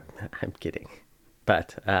 No, I'm kidding.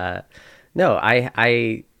 But no,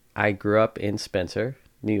 I grew up in Spencer,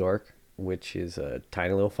 New York, which is a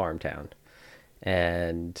tiny little farm town.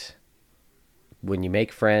 And when you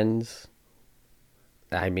make friends,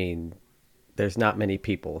 I mean, there's not many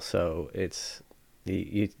people, so it's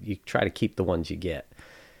you try to keep the ones you get.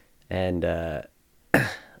 And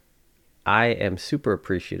I am super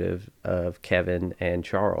appreciative of Kevin and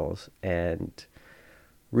Charles and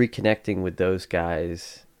reconnecting with those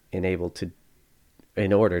guys in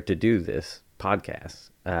order to do this podcast.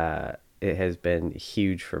 It has been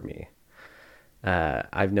huge for me.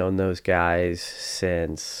 I've known those guys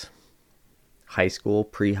since high school,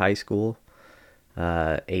 pre-high school.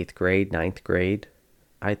 8th grade, 9th grade,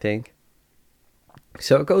 I think.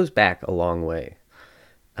 So it goes back a long way.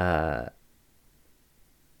 Yeah,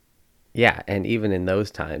 and even in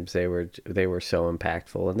those times, they were so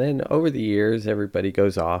impactful. And then over the years, everybody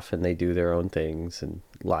goes off and they do their own things and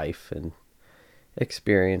life and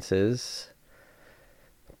experiences.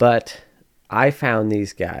 But I found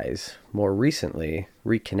these guys more recently,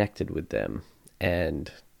 reconnected with them,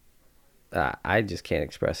 and I just can't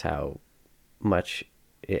express how much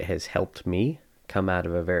it has helped me come out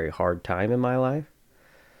of a very hard time in my life.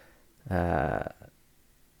 A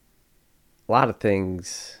lot of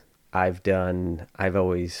things I've done, I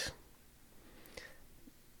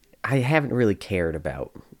haven't really cared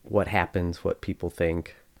about what happens, what people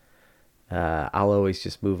think. I'll always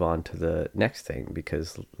just move on to the next thing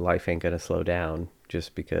because life ain't gonna slow down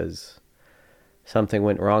just because something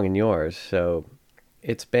went wrong in yours. So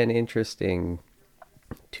it's been interesting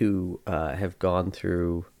to have gone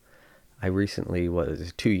through. I recently,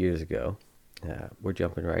 2 years ago, we're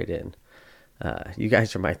jumping right in. You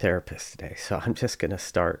guys are my therapist today, so I'm just going to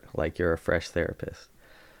start like you're a fresh therapist.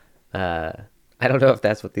 I don't know if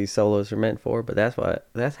that's what these solos are meant for, but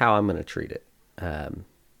that's how I'm going to treat it.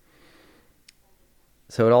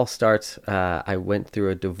 So it all starts, I went through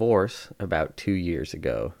a divorce about 2 years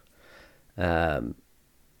ago.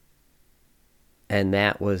 And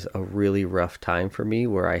that was a really rough time for me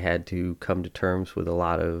where I had to come to terms with a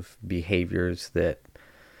lot of behaviors that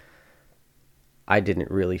I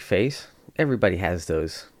didn't really face. Everybody has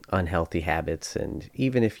those unhealthy habits. And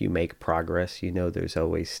even if you make progress, there's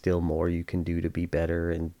always still more you can do to be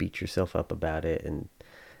better and beat yourself up about it.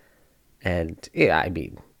 And yeah, I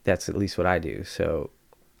mean, that's at least what I do. So,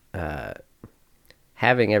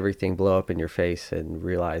 having everything blow up in your face and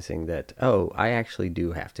realizing that, oh, I actually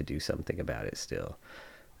do have to do something about it still.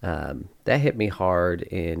 That hit me hard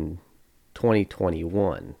in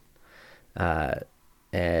 2021.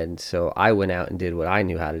 And so I went out and did what I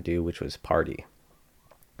knew how to do, which was party.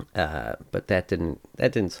 But that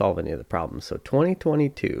didn't solve any of the problems. So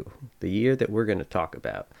 2022, the year that we're going to talk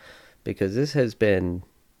about, because this has been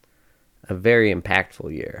a very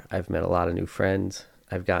impactful year. I've met a lot of new friends.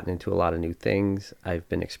 I've gotten into a lot of new things. I've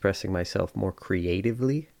been expressing myself more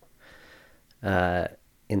creatively. In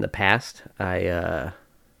the past, I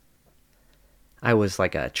was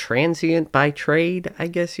like a transient by trade, I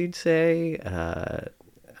guess you'd say.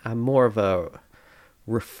 I'm more of a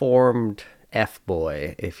reformed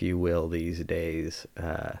F-boy, if you will, these days.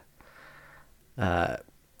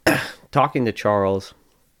 Talking to Charles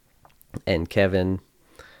and Kevin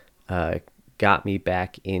got me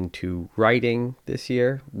back into writing this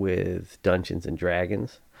year with Dungeons and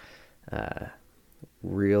Dragons.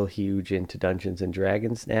 Real huge into Dungeons and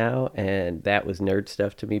Dragons now, and that was nerd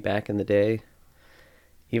stuff to me back in the day.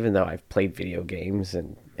 Even though I've played video games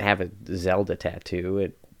and have a Zelda tattoo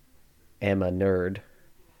and am a nerd,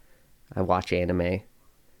 I watch anime.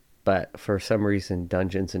 But for some reason,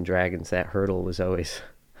 Dungeons and Dragons, that hurdle was always,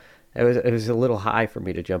 it was a little high for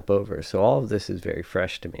me to jump over. So all of this is very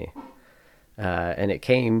fresh to me. And it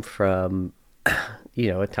came from,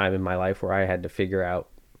 a time in my life where I had to figure out,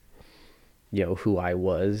 who I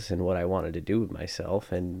was and what I wanted to do with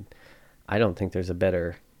myself. And I don't think there's a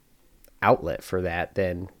better outlet for that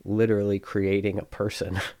than literally creating a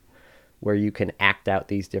person where you can act out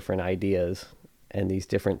these different ideas and these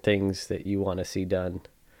different things that you want to see done.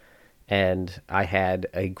 And I had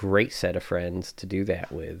a great set of friends to do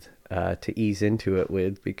that with, to ease into it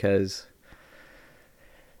with, because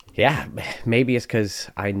maybe it's because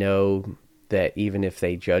I know that even if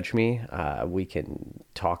they judge me, we can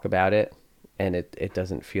talk about it and it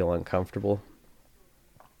doesn't feel uncomfortable.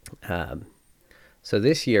 So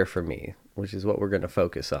this year for me, which is what we're going to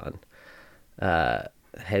focus on,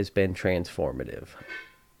 has been transformative.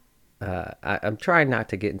 I'm trying not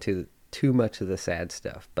to get into too much of the sad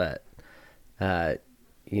stuff, but,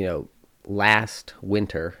 last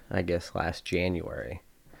winter, I guess last January,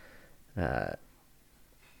 I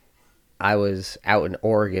was out in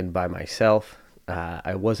Oregon by myself.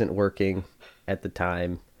 I wasn't working at the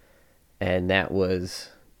time, and that was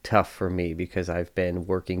tough for me because I've been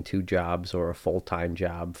working 2 jobs or a full-time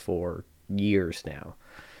job for years now.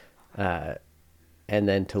 And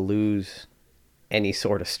then to lose any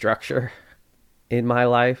sort of structure in my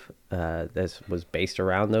life that was based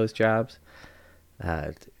around those jobs,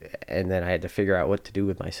 and then I had to figure out what to do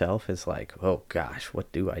with myself, is like, oh gosh,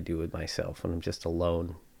 what do I do with myself when I'm just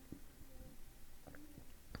alone?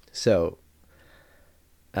 So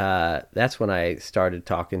that's when I started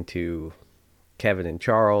talking to Kevin and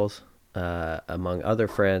Charles, among other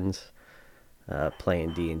friends,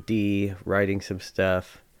 playing D&D, writing some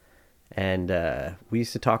stuff, and we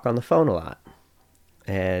used to talk on the phone a lot.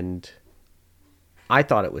 And I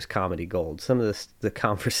thought it was comedy gold. Some of the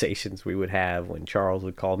conversations we would have when Charles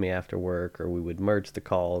would call me after work, or we would merge the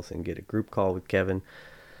calls and get a group call with Kevin.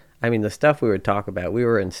 I mean, the stuff we would talk about, we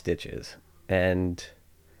were in stitches. And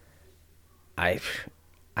I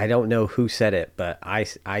don't know who said it, but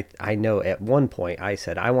I know at one point I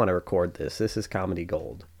said, I want to record this. This is comedy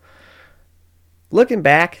gold. Looking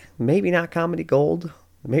back, maybe not comedy gold.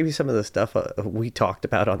 Maybe some of the stuff we talked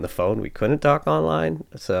about on the phone, we couldn't talk online.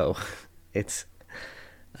 So it's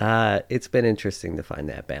been interesting to find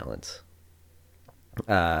that balance.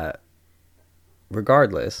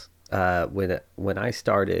 Regardless, when I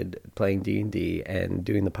started playing D&D and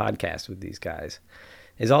doing the podcast with these guys,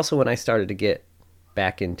 is also when I started to get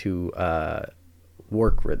back into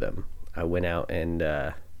work rhythm. I went out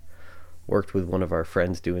and worked with one of our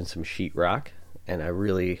friends doing some sheetrock, and I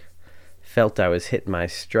really felt I was hitting my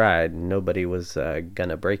stride and nobody was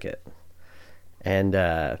gonna break it. And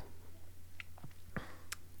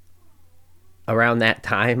around that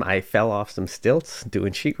time, I fell off some stilts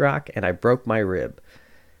doing sheetrock and I broke my rib.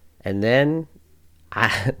 And then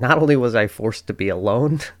not only was I forced to be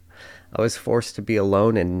alone, I was forced to be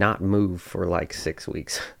alone and not move for like 6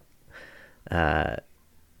 weeks. So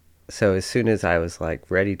as soon as I was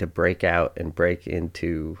like ready to break out and break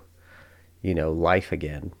into, life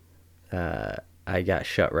again, I got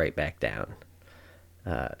shut right back down.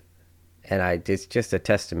 And it's just a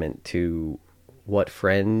testament to what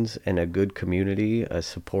friends and a good community, a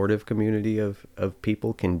supportive community of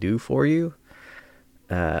people can do for you.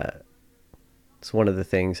 It's one of the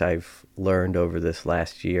things I've learned over this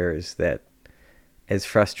last year, is that as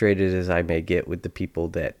frustrated as I may get with the people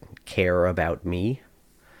that care about me,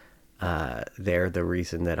 they're the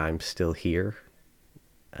reason that I'm still here,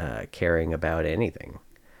 caring about anything.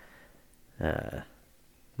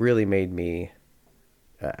 Really made me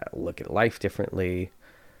look at life differently.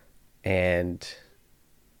 And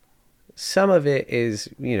some of it is,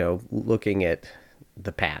 looking at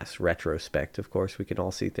the past, retrospect. Of course, we can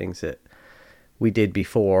all see things that we did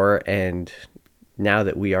before, and now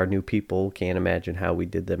that we are new people, can't imagine how we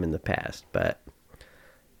did them in the past. But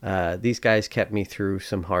these guys kept me through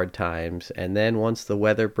some hard times. And then once the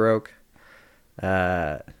weather broke,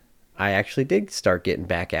 I actually did start getting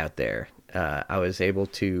back out there. I was able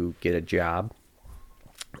to get a job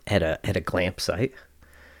at a clamp site,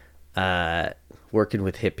 working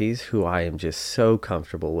with hippies who I am just so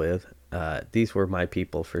comfortable with. These were my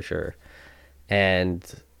people for sure. And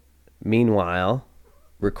meanwhile,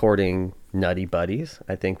 recording Nutty Buddies.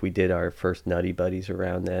 I think we did our first Nutty Buddies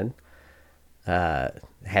around then.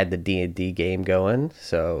 Had the D&D game going.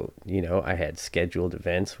 So, I had scheduled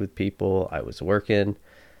events with people. I was working.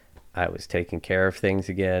 I was taking care of things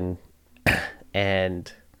again.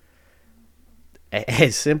 And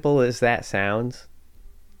as simple as that sounds,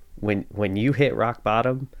 when you hit rock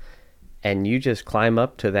bottom and you just climb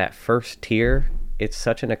up to that first tier, it's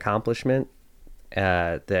such an accomplishment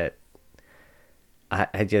that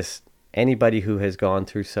I just, anybody who has gone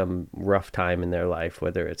through some rough time in their life,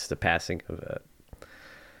 whether it's the passing of a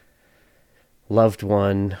loved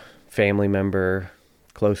one, family member,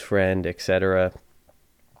 close friend, etc.,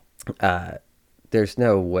 there's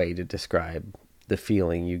no way to describe the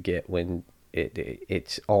feeling you get when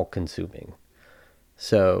it's all consuming.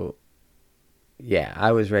 So, yeah,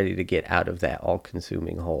 I was ready to get out of that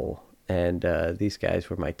all-consuming hole, and these guys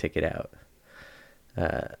were my ticket out.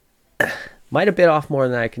 Might have bit off more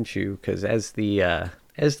than I can chew, because as the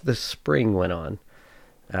spring went on,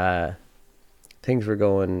 things were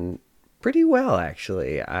going pretty well,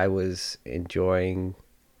 actually. I was enjoying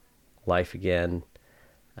life again,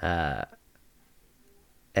 and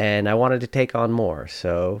I wanted to take on more,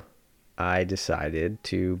 so I decided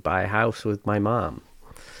to buy a house with my mom.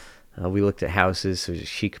 We looked at houses so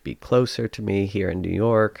she could be closer to me here in New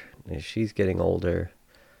York as she's getting older.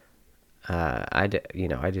 I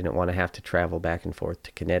didn't want to have to travel back and forth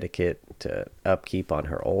to Connecticut to upkeep on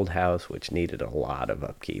her old house, which needed a lot of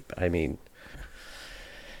upkeep. I mean,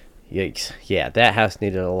 yikes. Yeah, that house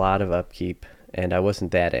needed a lot of upkeep, and I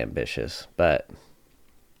wasn't that ambitious. But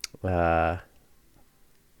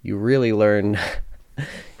you really learn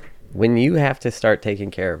when you have to start taking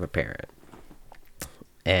care of a parent.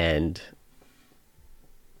 And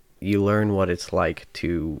you learn what it's like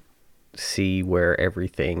to see where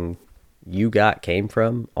everything you got came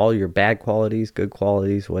from, all your bad qualities, good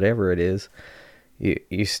qualities, whatever it is.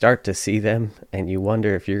 You start to see them, and you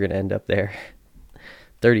wonder if you're going to end up there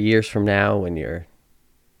 30 years from now when you're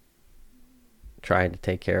trying to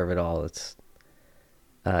take care of it all. It's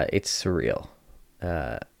surreal.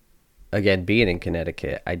 Again, being in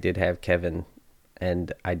Connecticut, I did have Kevin,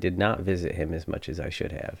 and I did not visit him as much as I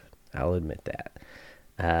should have. I'll admit that.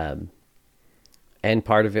 And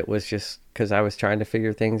part of it was just because I was trying to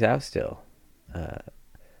figure things out still.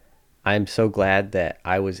 I'm so glad that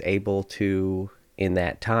I was able to, in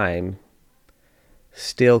that time,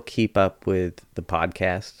 still keep up with the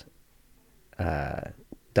podcast,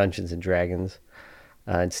 Dungeons and Dragons,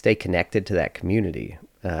 and stay connected to that community.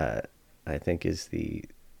 I think is the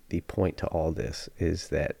point to all this, is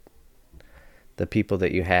that the people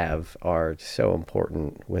that you have are so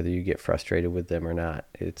important, whether you get frustrated with them or not.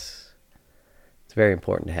 It's very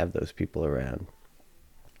important to have those people around.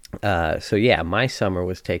 So yeah, my summer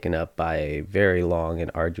was taken up by a very long and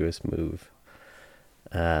arduous move,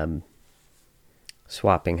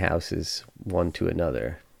 swapping houses one to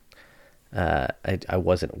another. I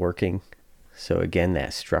wasn't working, so again,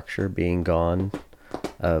 that structure being gone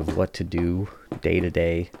of what to do day to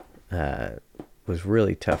day was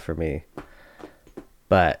really tough for me.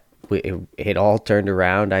 But it all turned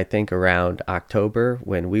around, I think, around October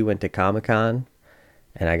when we went to Comic-Con,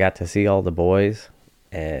 and I got to see all the boys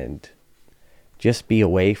and just be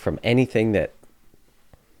away from anything that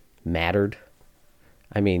mattered.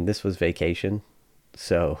 I mean, this was vacation,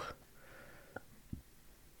 so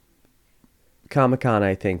Comic-Con,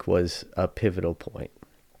 I think, was a pivotal point.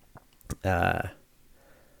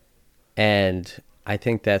 And I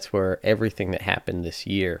think that's where everything that happened this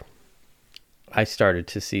year, I started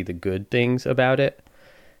to see the good things about it.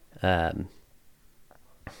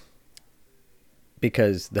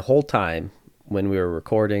 Because the whole time when we were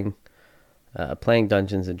recording, playing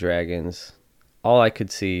Dungeons and Dragons, all I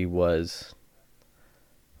could see was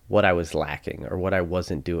what I was lacking, or what I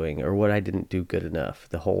wasn't doing, or what I didn't do good enough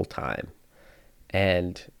the whole time.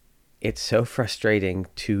 And it's so frustrating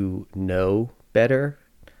to know better.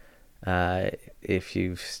 If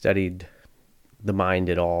you've studied the mind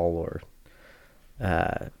at all, or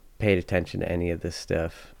paid attention to any of this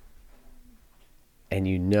stuff, and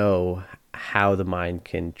you know how the mind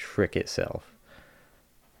can trick itself,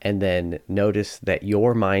 and then notice that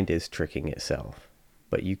your mind is tricking itself,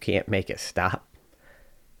 but you can't make it stop.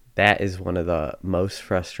 That is one of the most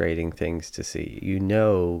frustrating things to see. You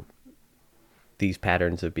know, these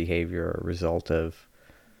patterns of behavior are a result of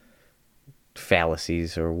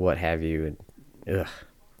fallacies or what have you, and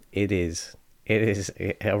it is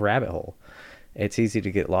a rabbit hole. It's easy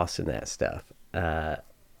to get lost in that stuff.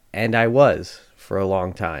 And I was for a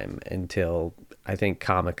long time until I think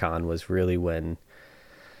Comic-Con was really when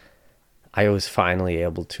I was finally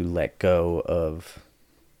able to let go of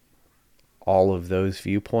all of those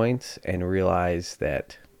viewpoints and realize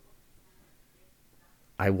that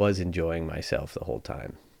I was enjoying myself the whole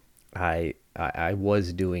time. I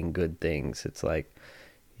was doing good things. It's like,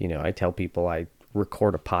 I tell people I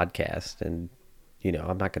record a podcast, and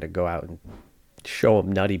I'm not going to go out and show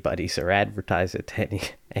them Nutty Buddies or advertise it to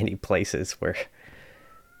any places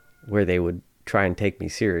where they would try and take me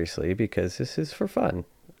seriously, because this is for fun.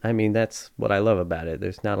 I mean, that's what I love about it.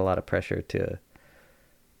 There's not a lot of pressure to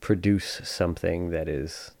produce something that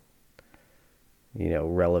is,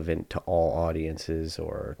 relevant to all audiences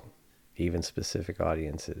or even specific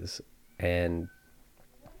audiences. And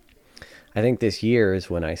I think this year is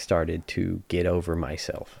when I started to get over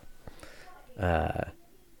myself. Yeah,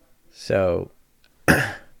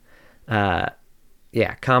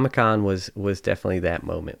 Comic-Con was definitely that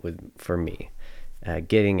moment for me.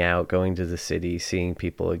 Getting out, going to the city, seeing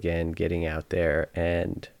people again, getting out there.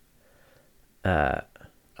 And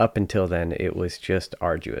up until then, it was just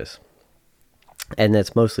arduous. And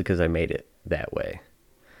that's mostly because I made it that way.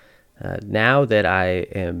 Now that I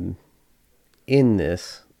am in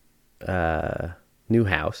this new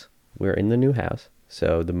house, we're in the new house.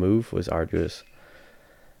 So the move was arduous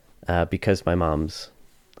because my mom's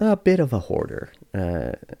a bit of a hoarder.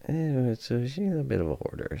 So she's a bit of a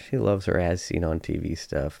hoarder. She loves her as seen on TV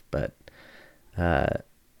stuff, but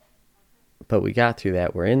we got through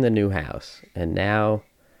that. We're in the new house, and now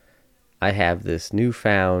I have this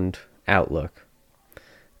newfound outlook.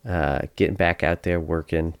 Getting back out there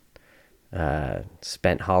working.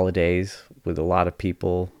 Spent holidays with a lot of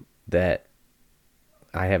people that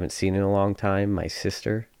I haven't seen in a long time. My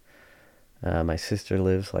sister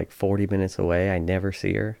lives like 40 minutes away. I never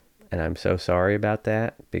see her, and I'm so sorry about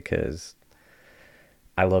that, because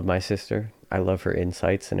I love my sister. I love her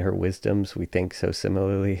insights and her wisdoms. We think so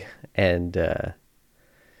similarly, and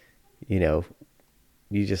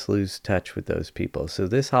you just lose touch with those people. So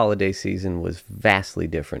this holiday season was vastly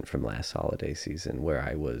different from last holiday season, where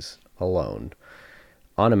I was alone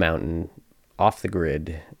on a mountain off the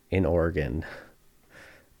grid in Oregon.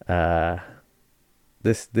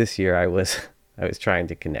 This year I was trying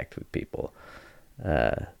to connect with people.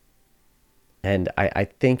 And I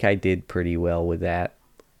think I did pretty well with that,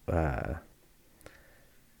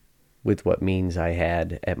 with what means I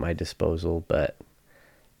had at my disposal. But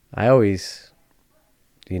I always,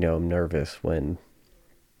 I'm nervous when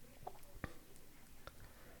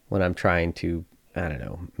I'm trying to, I don't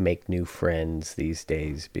know, make new friends these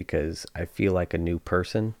days, because I feel like a new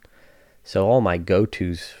person. So all my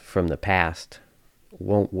go-tos from the past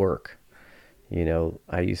won't work.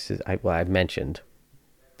 I mentioned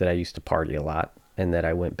that I used to party a lot, and that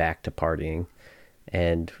I went back to partying.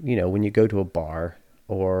 And, when you go to a bar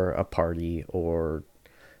or a party or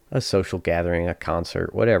a social gathering, a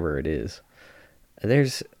concert, whatever it is,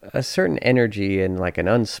 there's a certain energy and like an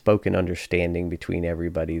unspoken understanding between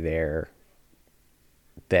everybody there,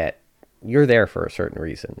 that you're there for a certain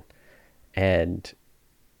reason, and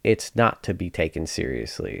it's not to be taken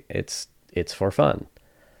seriously. It's for fun.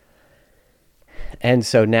 And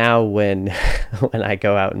so now when I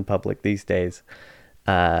go out in public these days,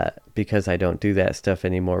 because I don't do that stuff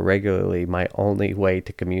anymore regularly, my only way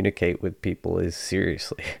to communicate with people is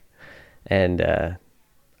seriously. And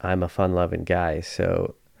I'm a fun-loving guy,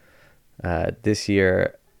 so this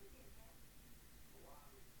year,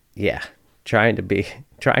 yeah, trying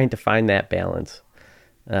to find that balance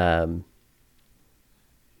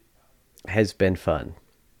has been fun.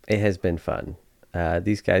 It has been fun.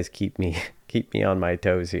 These guys keep me on my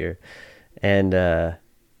toes here, and yeah,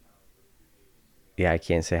 I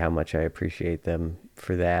can't say how much I appreciate them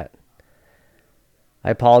for that. I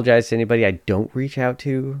apologize to anybody I don't reach out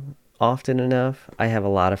to often enough. I have a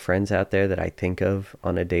lot of friends out there that I think of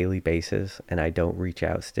on a daily basis, and I don't reach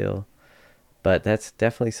out still. But that's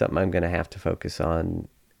definitely something I'm going to have to focus on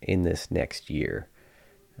in this next year.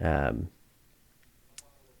 I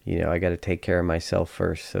got to take care of myself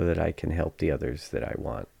first so that I can help the others that I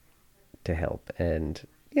want to help. And,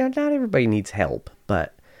 not everybody needs help,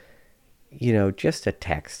 but, just a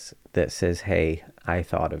text that says, hey, I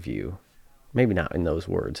thought of you. Maybe not in those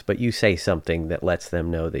words, but you say something that lets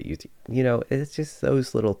them know that it's just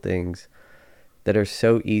those little things that are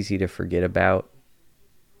so easy to forget about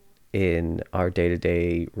in our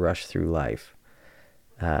day-to-day rush through life,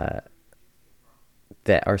 that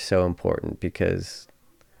are so important, because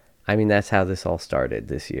that's how this all started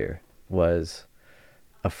this year, was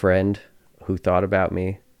a friend who thought about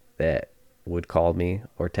me, that would call me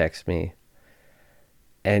or text me,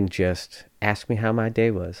 and just ask me how my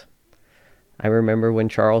day was. I remember when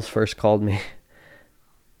Charles first called me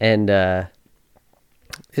and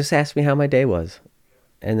just asked me how my day was.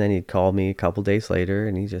 And then he'd call me a couple days later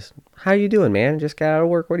and he just, how you doing, man? Just got out of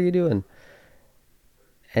work. What are you doing?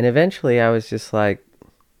 And eventually I was just like,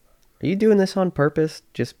 are you doing this on purpose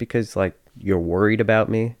just because like you're worried about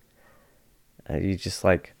me? Are you just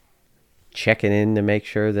like checking in to make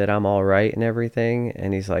sure that I'm all right and everything?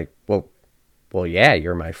 And he's like, well, yeah,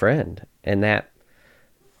 you're my friend. And that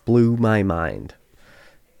blew my mind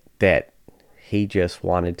that he just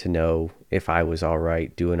wanted to know if I was all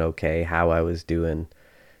right, doing okay, how I was doing.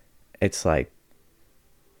 It's like,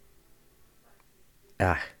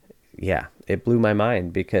 yeah, it blew my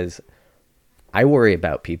mind because I worry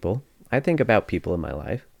about people. I think about people in my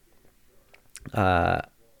life.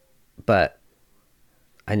 But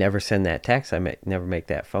I never send that text. I never make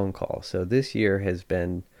that phone call. So this year has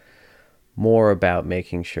been more about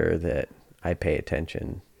making sure that I pay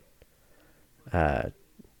attention to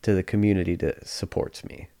the community that supports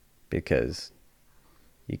me, because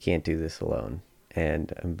you can't do this alone.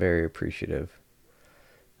 And I'm very appreciative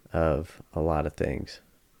of a lot of things.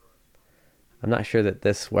 I'm not sure that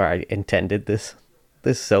this is where I intended this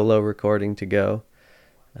solo recording to go.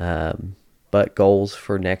 But goals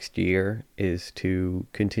for next year is to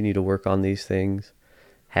continue to work on these things,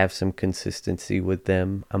 have some consistency with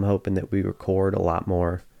them. I'm hoping that we record a lot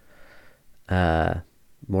more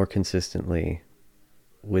consistently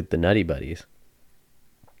with the Nutty Buddies.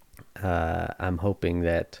 I'm hoping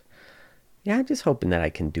that, I'm just hoping that I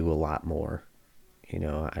can do a lot more. You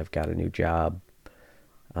know, I've got a new job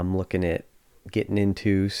I'm looking at getting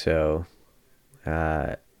into, so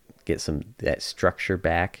get that structure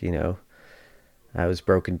back, you know. I was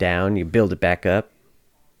broken down. You build it back up.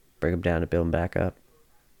 Break them down to build them back up.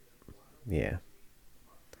 Yeah.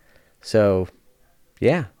 So,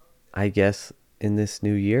 yeah. I guess in this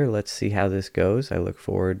new year, let's see how this goes. I look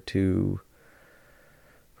forward to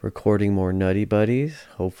recording more Nutty Buddies.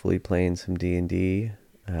 Hopefully playing some D&D.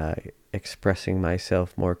 Expressing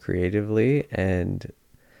myself more creatively. And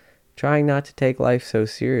trying not to take life so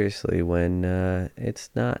seriously when it's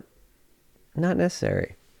not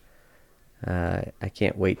necessary. I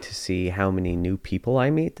can't wait to see how many new people I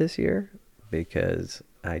meet this year, because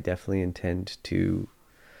I definitely intend to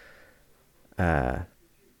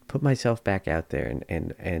put myself back out there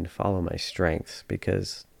and follow my strengths,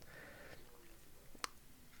 because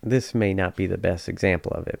this may not be the best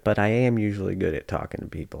example of it, but I am usually good at talking to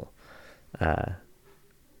people.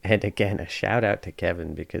 And again, a shout out to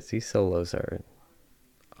Kevin, because these solos are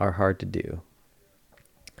hard to do.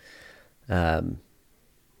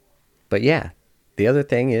 But yeah, the other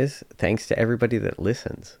thing is thanks to everybody that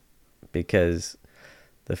listens, because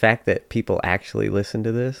the fact that people actually listen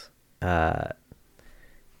to this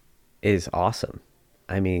is awesome.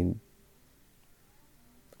 I mean,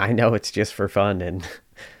 I know it's just for fun and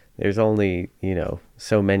there's only,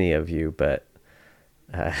 so many of you, but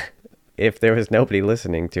if there was nobody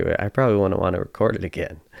listening to it, I probably wouldn't want to record it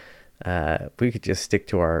again. We could just stick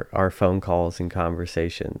to our phone calls and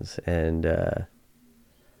conversations, and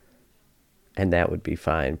that would be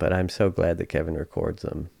fine. But I'm so glad that Kevin records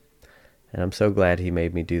them. And I'm so glad he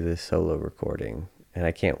made me do this solo recording. And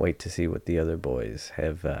I can't wait to see what the other boys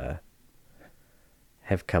have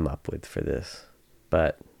come up with for this.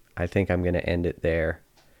 But I think I'm going to end it there.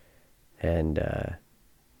 And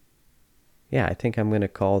I think I'm going to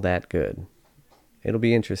call that good. It'll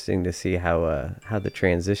be interesting to see how the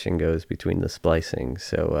transition goes between the splicing.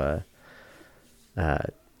 So,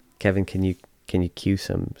 Kevin, can you cue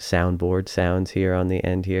some soundboard sounds here on the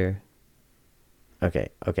end here? Okay,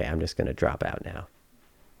 I'm just going to drop out now.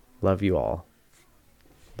 Love you all.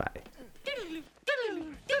 Bye.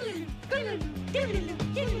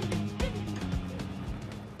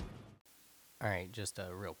 All right, just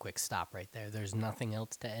a real quick stop right there. There's nothing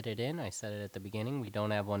else to edit in. I said it at the beginning. We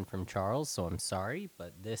don't have one from Charles, so I'm sorry,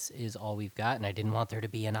 but this is all we've got, and I didn't want there to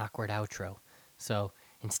be an awkward outro. So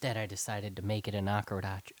instead, I decided to make it an awkward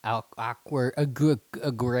outro.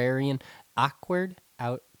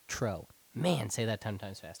 Man, say that 10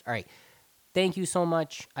 times fast. All right. Thank you so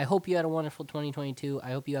much. I hope you had a wonderful 2022.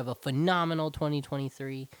 I hope you have a phenomenal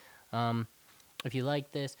 2023. If you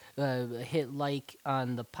like this, hit like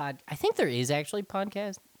on the pod. I think there is actually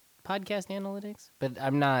podcast analytics, but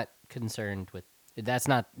I'm not concerned with that's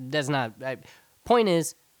not. Point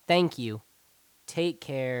is, thank you. Take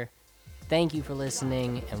care. Thank you for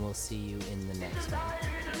listening, and we'll see you in the next one.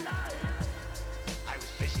 I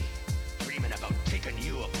was busy dreaming about taking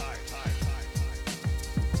you apart.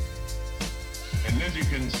 And as you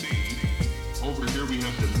can see, over here we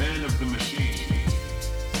have the man of the machine.